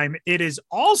League time, it is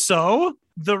also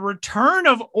the return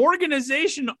of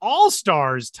Organization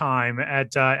All-Stars time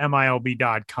at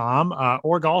MILB.com.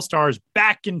 Org All-Stars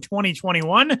back in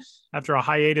 2021 after a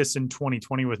hiatus in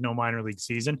 2020 with no minor league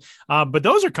season. But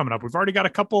those are coming up. We've already got a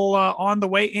couple on the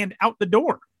way and out the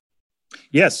door.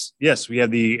 Yes. We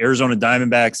have the Arizona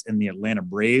Diamondbacks and the Atlanta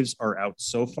Braves are out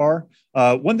so far.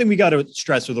 One thing we got to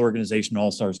stress with Organization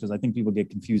All-Stars, because I think people get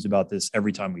confused about this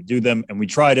every time we do them, and we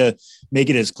try to make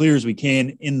it as clear as we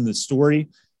can in the story.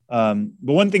 But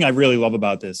one thing I really love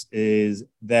about this is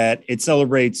that it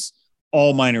celebrates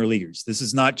all minor leaguers. This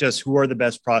is not just who are the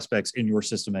best prospects in your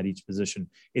system at each position.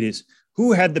 It is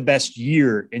who had the best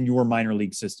year in your minor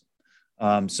league system.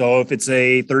 So if it's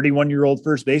a 31-year-old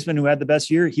first baseman who had the best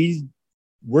year, he's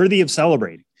worthy of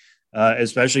celebrating,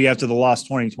 especially after the lost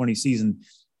 2020 season.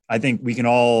 I think we can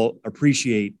all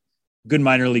appreciate good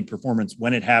minor league performance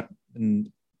when it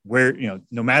happened, where,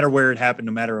 no matter where it happened,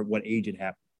 no matter at what age it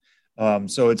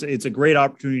happened. So it's a great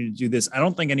opportunity to do this. I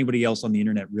don't think anybody else on the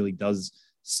internet really does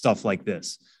stuff like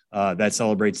this that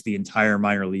celebrates the entire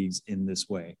minor leagues in this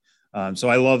way. So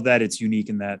I love that it's unique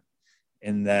in that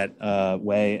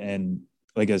way. And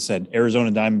like I said, Arizona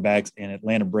Diamondbacks and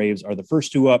Atlanta Braves are the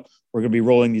first 2 up. We're going to be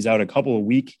rolling these out a couple of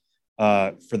weeks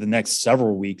for the next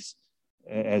several weeks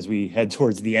as we head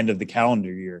towards the end of the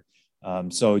calendar year.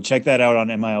 So check that out on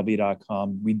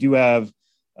MILB.com. We do have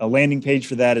a landing page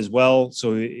for that as well.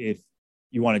 So if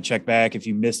you want to check back, if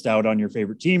you missed out on your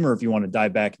favorite team, or if you want to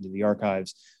dive back into the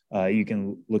archives, you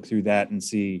can look through that and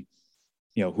see,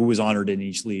 who was honored in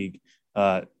each league.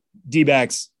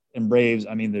 D-backs and Braves.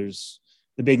 I mean, there's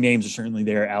the big names are certainly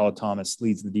there. Ala Thomas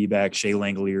leads the D-backs. Shea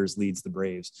Langoliers leads the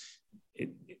Braves.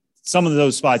 Some of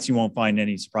those spots you won't find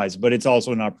any surprises, but it's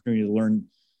also an opportunity to learn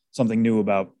something new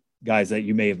about guys that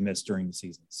you may have missed during the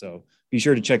season. So be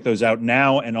sure to check those out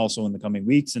now and also in the coming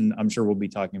weeks. And I'm sure we'll be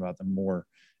talking about them more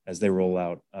as they roll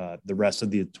out the rest of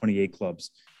the 28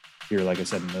 clubs here, like I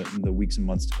said, in the weeks and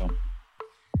months to come.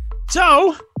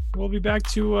 So we'll be back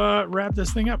to wrap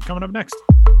this thing up coming up next.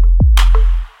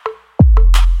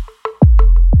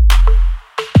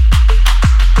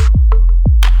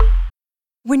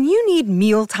 When you need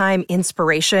mealtime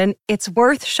inspiration, it's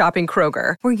worth shopping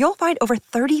Kroger, where you'll find over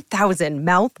 30,000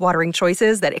 mouth-watering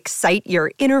choices that excite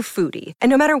your inner foodie. And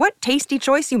no matter what tasty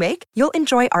choice you make, you'll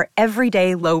enjoy our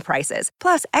everyday low prices,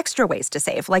 plus extra ways to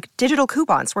save, like digital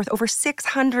coupons worth over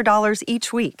 $600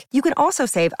 each week. You can also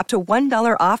save up to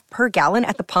 $1 off per gallon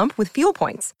at the pump with fuel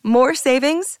points. More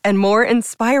savings and more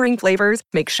inspiring flavors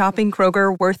make shopping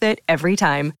Kroger worth it every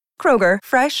time. Kroger,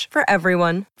 fresh for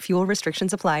everyone. Fuel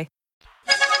restrictions apply.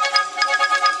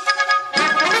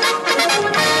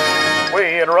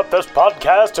 We interrupt this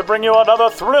podcast to bring you another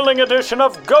thrilling edition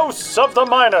of Ghosts of the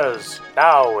Miners.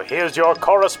 Now, here's your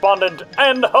correspondent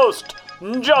and host,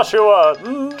 Joshua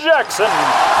Jackson.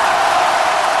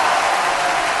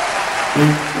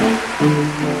 Welcome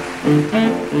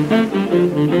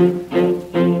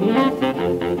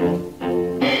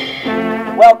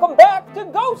back to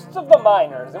Ghosts of the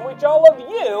Miners, in which all of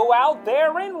you out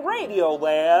there in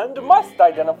Radioland must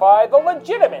identify the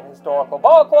legitimate historical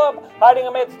ball club hiding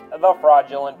amidst the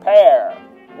fraudulent pair.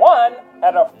 One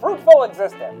had a fruitful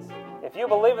existence. If you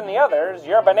believe in the others,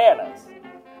 you're bananas.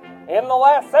 In the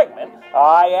last segment,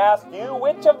 I asked you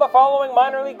which of the following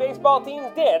minor league baseball teams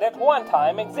did at one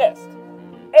time exist.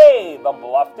 A. The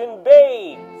Bluffton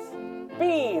Babes.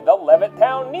 B. The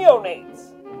Levittown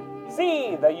Neonates.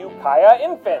 C. The Ukiah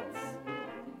Infants.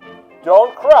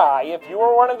 Don't cry if you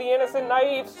were one of the innocent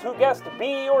naifs who guessed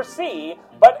B or C,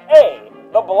 but A.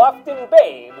 The Bluffton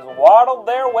Babes waddled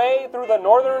their way through the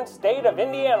northern state of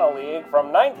Indiana League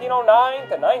from 1909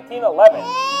 to 1911,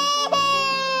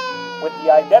 with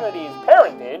the identity's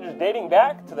parentage dating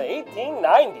back to the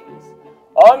 1890s.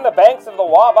 On the banks of the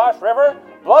Wabash River,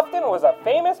 Bluffton was a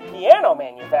famous piano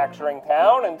manufacturing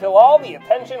town until all the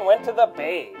attention went to the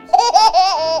Babes,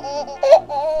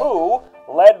 who,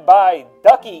 led by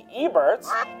Ducky Eberts,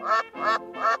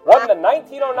 won the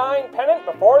 1909 pennant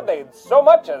before they'd so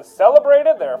much as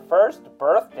celebrated their first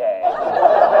birthday.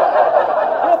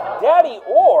 With Daddy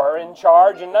Orr in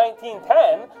charge in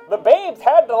 1910, the Babes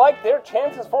had to like their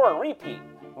chances for a repeat.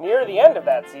 Near the end of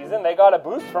that season, they got a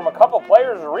boost from a couple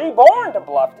players reborn to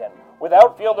Bluffton, with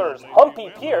outfielders Humpy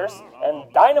Pierce and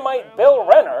Dynamite Bill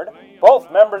Rennard,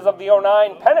 both members of the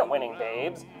 09 pennant-winning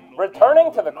Babes,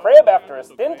 returning to the crib after a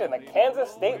stint in the Kansas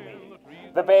State League.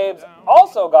 The Babes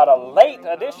also got a late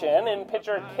addition in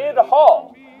pitcher Kid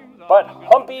Hall, but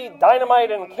Humpy,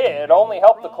 Dynamite, and Kid only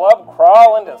helped the club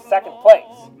crawl into second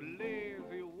place.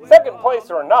 Second place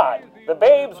or not, the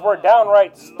Babes were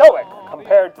downright stoic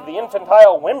compared to the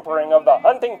infantile whimpering of the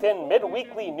Huntington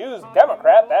Midweekly News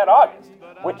Democrat that August,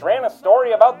 which ran a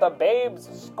story about the Babes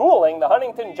schooling the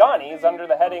Huntington Johnnies under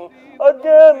the heading,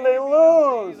 "Again they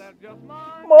lose,"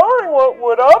 marring what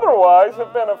would otherwise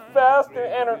have been a fast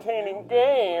and entertaining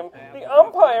game. The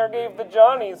umpire gave the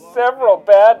Johnnies several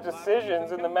bad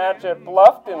decisions in the match at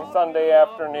Bluffton Sunday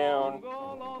afternoon.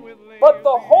 But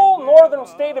the whole northern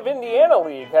state of Indiana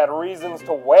League had reasons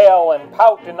to wail and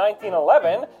pout in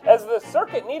 1911 as the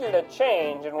circuit needed a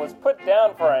change and was put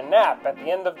down for a nap at the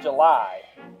end of July.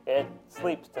 It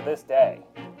sleeps to this day.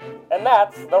 And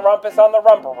that's the rumpus on the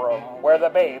Rumper Room, where the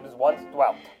Babes once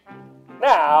dwelt.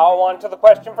 Now, on to the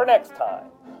question for next time.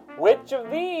 Which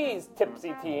of these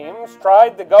tipsy teams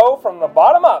tried to go from the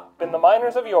bottom up in the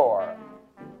minors of yore?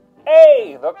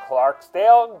 A. The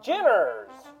Clarksdale Ginners.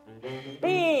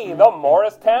 B. The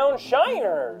Morristown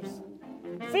Shiners.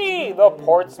 C. The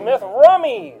Portsmouth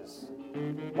Rummies.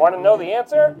 Want to know the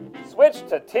answer? Switch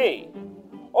to T.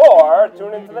 Or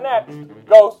tune into the next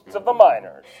Ghosts of the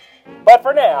Miners. But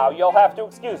for now, you'll have to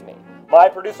excuse me. My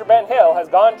producer Ben Hill has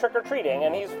gone trick-or-treating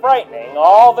and he's frightening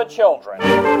all the children.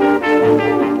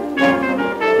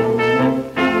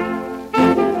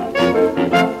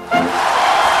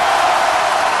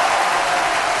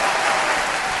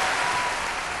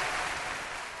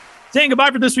 Saying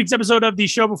goodbye for this week's episode of the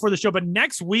Show Before the Show, but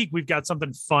next week we've got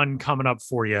something fun coming up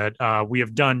for you. We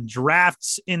have done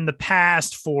drafts in the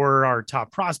past for our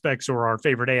top prospects or our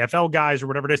favorite AFL guys or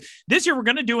whatever it is. This year we're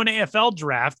going to do an AFL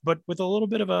draft, but with a little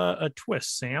bit of a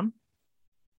twist, Sam.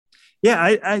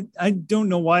 Yeah, I don't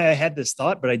know why I had this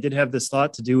thought, but I did have this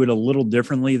thought to do it a little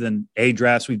differently than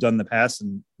drafts we've done in the past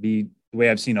and be the way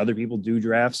I've seen other people do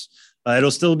drafts.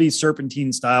 It'll still be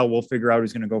serpentine style. We'll figure out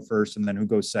who's going to go first and then who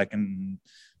goes second.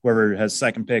 Whoever has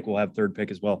second pick will have third pick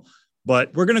as well.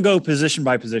 But we're going to go position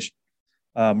by position.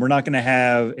 We're not going to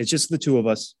have – it's just the two of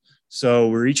us. So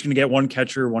we're each going to get one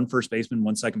catcher, one first baseman,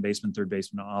 one second baseman, third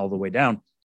baseman, all the way down.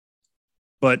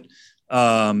 But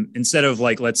instead of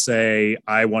like, let's say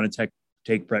I want to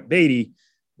take Brett Beatty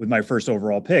with my first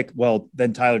overall pick, well,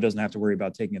 then Tyler doesn't have to worry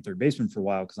about taking a third baseman for a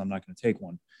while because I'm not going to take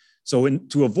one. So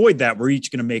to avoid that, we're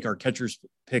each going to make our catcher's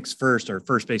picks first, our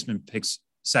first baseman picks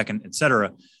second, et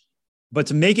cetera. But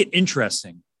to make it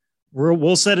interesting,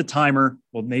 we'll set a timer.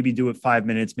 We'll maybe do it 5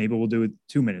 minutes. Maybe we'll do it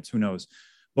 2 minutes. Who knows?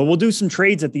 But we'll do some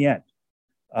trades at the end.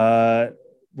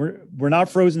 We're not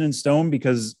frozen in stone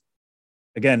because,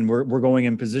 again, we're going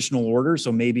in positional order.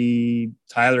 So maybe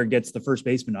Tyler gets the first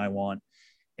baseman I want,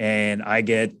 and I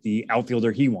get the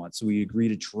outfielder he wants. So we agree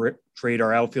to trade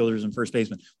our outfielders and first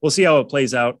baseman. We'll see how it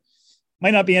plays out.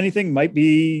 Might not be anything. Might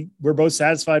be we're both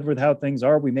satisfied with how things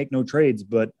are. We make no trades,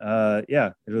 but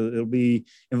yeah, it'll be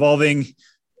involving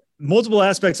multiple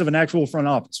aspects of an actual front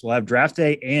office. We'll have draft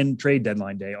day and trade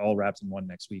deadline day all wrapped in one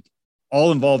next week,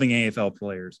 all involving AFL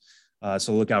players.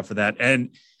 So look out for that.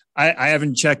 And I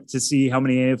haven't checked to see how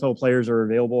many AFL players are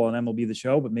available on MLB The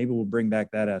Show, but maybe we'll bring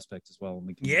back that aspect as well. And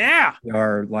we can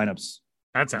our lineups.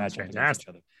 That sounds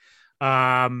fantastic.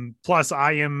 Plus,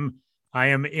 I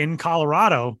am in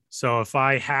Colorado, so if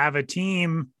I have a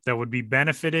team that would be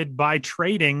benefited by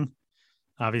trading,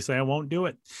 obviously I won't do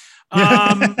it.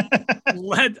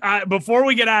 Before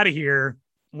we get out of here,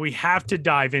 we have to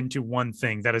dive into one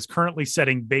thing that is currently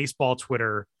setting baseball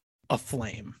Twitter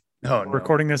aflame. We're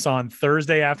recording this on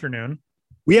Thursday afternoon.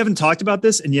 We haven't talked about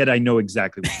this, and yet I know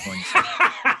exactly what's going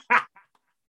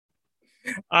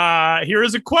on. Here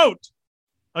is a quote,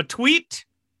 a tweet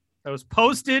that was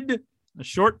posted a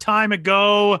short time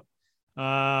ago,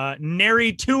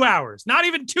 nary 2 hours, not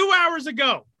even 2 hours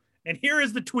ago. And here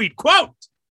is the tweet, quote,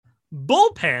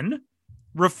 bullpen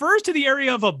refers to the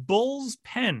area of a bull's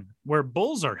pen where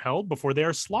bulls are held before they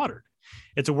are slaughtered.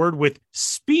 It's a word with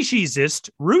speciesist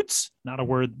roots, not a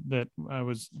word that I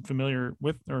was familiar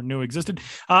with or knew existed.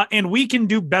 And we can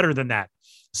do better than that.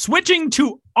 Switching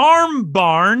to arm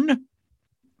barn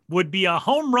would be a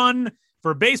home run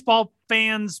for baseball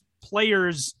fans,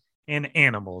 players, and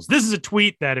animals. This is a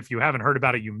tweet that, if you haven't heard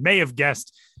about it, you may have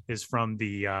guessed is from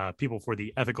the People for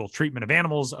the Ethical Treatment of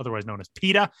Animals, otherwise known as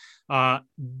PETA.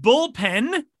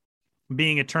 Bullpen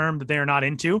being a term that they are not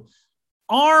into.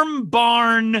 Arm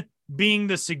barn being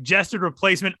the suggested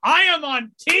replacement. I am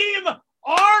on team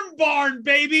arm barn,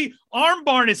 baby. Arm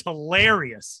barn is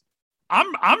hilarious.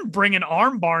 I'm bringing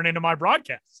arm barn into my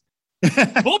broadcast.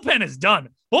 Bullpen is done.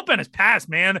 Bullpen is passed,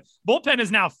 man. Bullpen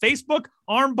is now Facebook.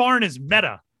 Arm barn is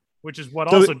Meta, which is what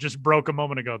also just broke a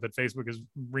moment ago that Facebook is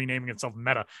renaming itself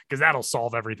Meta because that'll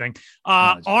solve everything.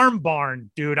 Arm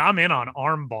barn, dude. I'm in on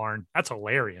arm barn. That's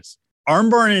hilarious. Arm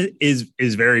barn is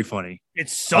very funny.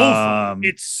 It's so funny.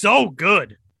 It's so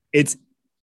good. It's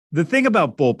the thing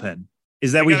about bullpen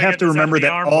is that we have to remember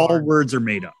that all words are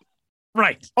made up.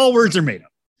 Right. All words are made up.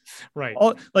 Right.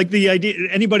 Like the idea,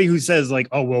 anybody who says like,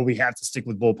 oh, well, we have to stick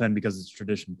with bullpen because it's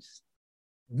tradition.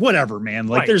 Whatever, man.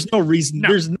 Like there's no reason. No.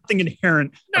 There's nothing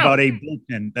inherent about a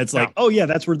bullpen that's like, oh yeah,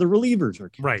 that's where the relievers are.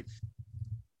 Right.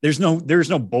 There's no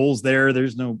bulls there.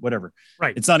 There's no whatever.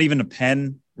 Right. It's not even a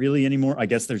pen really anymore. I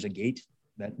guess there's a gate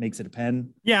that makes it a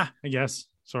pen. Yeah, I guess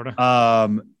sort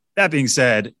of. That being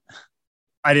said,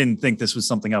 I didn't think this was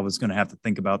something I was going to have to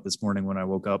think about this morning when I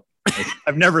woke up. Like,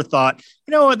 I've never thought,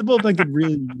 you know what, the bullpen could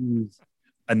really use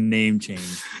a name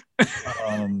change.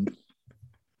 I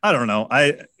don't know.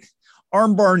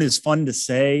 Arm barn is fun to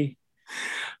say,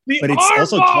 but it's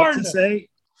also tough to say.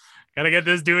 Got to get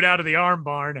this dude out of the arm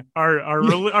barn. Our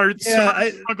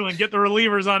struggling. Get the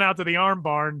relievers on out to the arm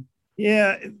barn.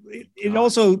 Yeah, it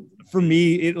also, for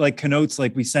me, it like connotes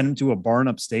like we send him to a barn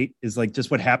upstate is like just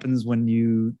what happens when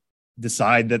you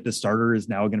decide that the starter is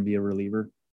now going to be a reliever,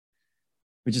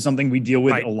 which is something we deal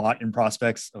with a lot in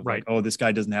prospects of like, oh, this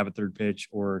guy doesn't have a third pitch,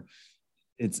 or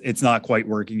it's not quite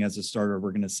working as a starter.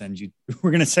 We're going to send you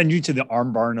to the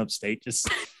arm barn upstate.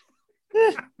 Just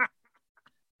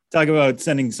talk about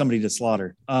sending somebody to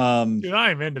slaughter. Dude,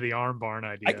 I'm into the arm barn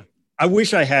idea. I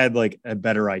wish I had like a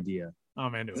better idea.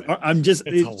 I'm into it. I'm just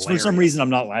for some reason I'm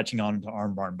not latching on to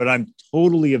arm barn, but I'm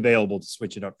totally available to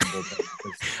switch it up from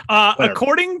bullpen.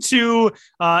 According to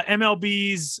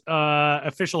MLB's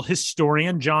official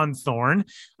historian John Thorne,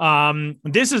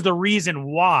 this is the reason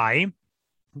why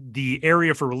the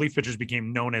area for relief pitchers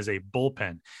became known as a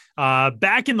bullpen.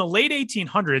 Back in the late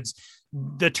 1800s,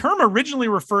 the term originally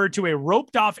referred to a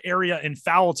roped off area in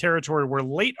foul territory where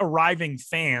late arriving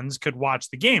fans could watch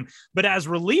the game. But as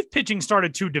relief pitching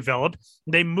started to develop,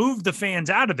 they moved the fans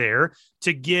out of there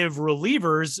to give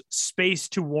relievers space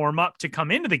to warm up to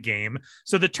come into the game.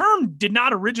 So the term did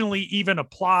not originally even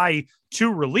apply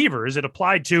to relievers. It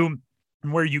applied to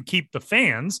where you keep the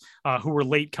fans who were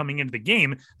late coming into the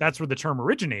game. That's where the term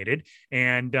originated.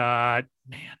 And man,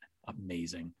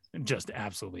 amazing. Just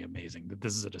absolutely amazing that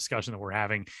this is a discussion that we're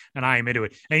having, and I am into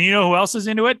it. And you know who else is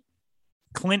into it?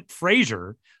 Clint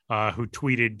Frazier, who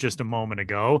tweeted just a moment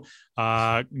ago,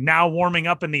 now warming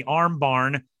up in the arm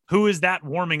barn. Who is that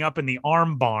warming up in the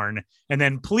arm barn? And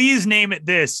then please name it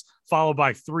this, followed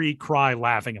by 3 cry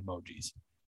laughing emojis.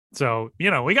 So,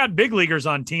 you know, we got big leaguers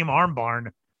on team arm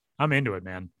barn. I'm into it,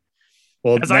 man.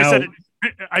 Well, as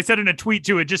I said in a tweet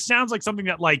too, it just sounds like something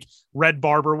that like Red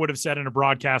Barber would have said in a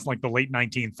broadcast like the late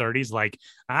 1930s, like,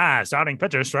 starting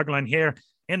pitcher struggling here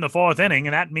in the 4th inning.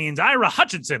 And that means Ira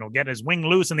Hutchinson will get his wing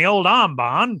loose in the old arm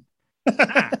barn.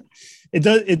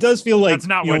 It does feel like,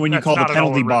 when you call the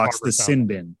penalty box the sin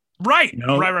bin. Right. You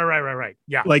know? Right.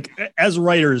 Yeah. Like as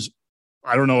writers,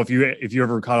 I don't know if you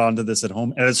ever caught on to this at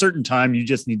home. At a certain time, you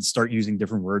just need to start using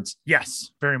different words.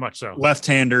 Yes, very much so.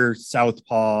 Left-hander,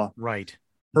 southpaw. Right.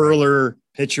 Hurler,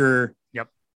 pitcher,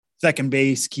 second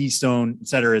base, keystone, et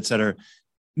cetera, et cetera.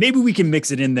 Maybe we can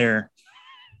mix it in there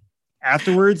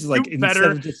afterwards, like instead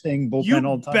of just saying bullpen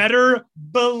all the time. You better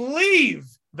believe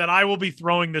that I will be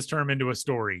throwing this term into a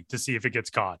story to see if it gets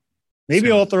caught.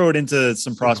 Maybe I'll throw it into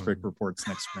some prospect reports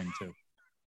next spring too.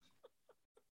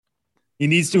 He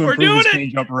needs to improve his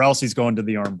changeup, or else he's going to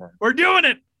the arm barn. We're doing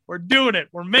it.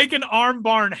 We're making arm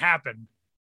barn happen.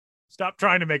 Stop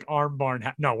trying to make arm barn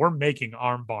happen. No, we're making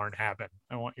arm barn happen.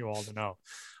 I want you all to know.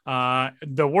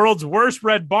 The world's worst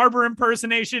Red Barber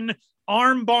impersonation,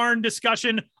 arm barn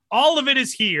discussion, all of it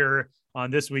is here on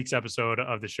this week's episode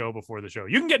of the Show Before the Show.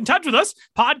 You can get in touch with us,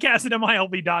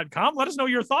 podcast@milb.com. Let us know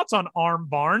your thoughts on arm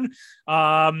barn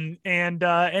and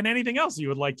anything else you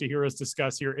would like to hear us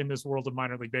discuss here in this world of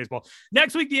minor league baseball.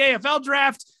 Next week, the AFL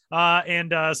draft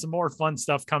and some more fun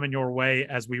stuff coming your way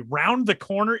as we round the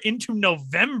corner into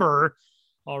November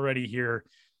already here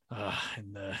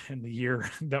in the year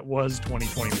that was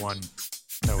 2021.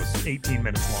 That was 18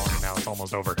 minutes long, and now it's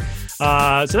almost over.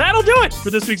 So that'll do it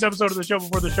for this week's episode of the Show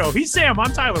Before the Show. He's Sam.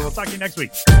 I'm Tyler. We'll talk to you next week.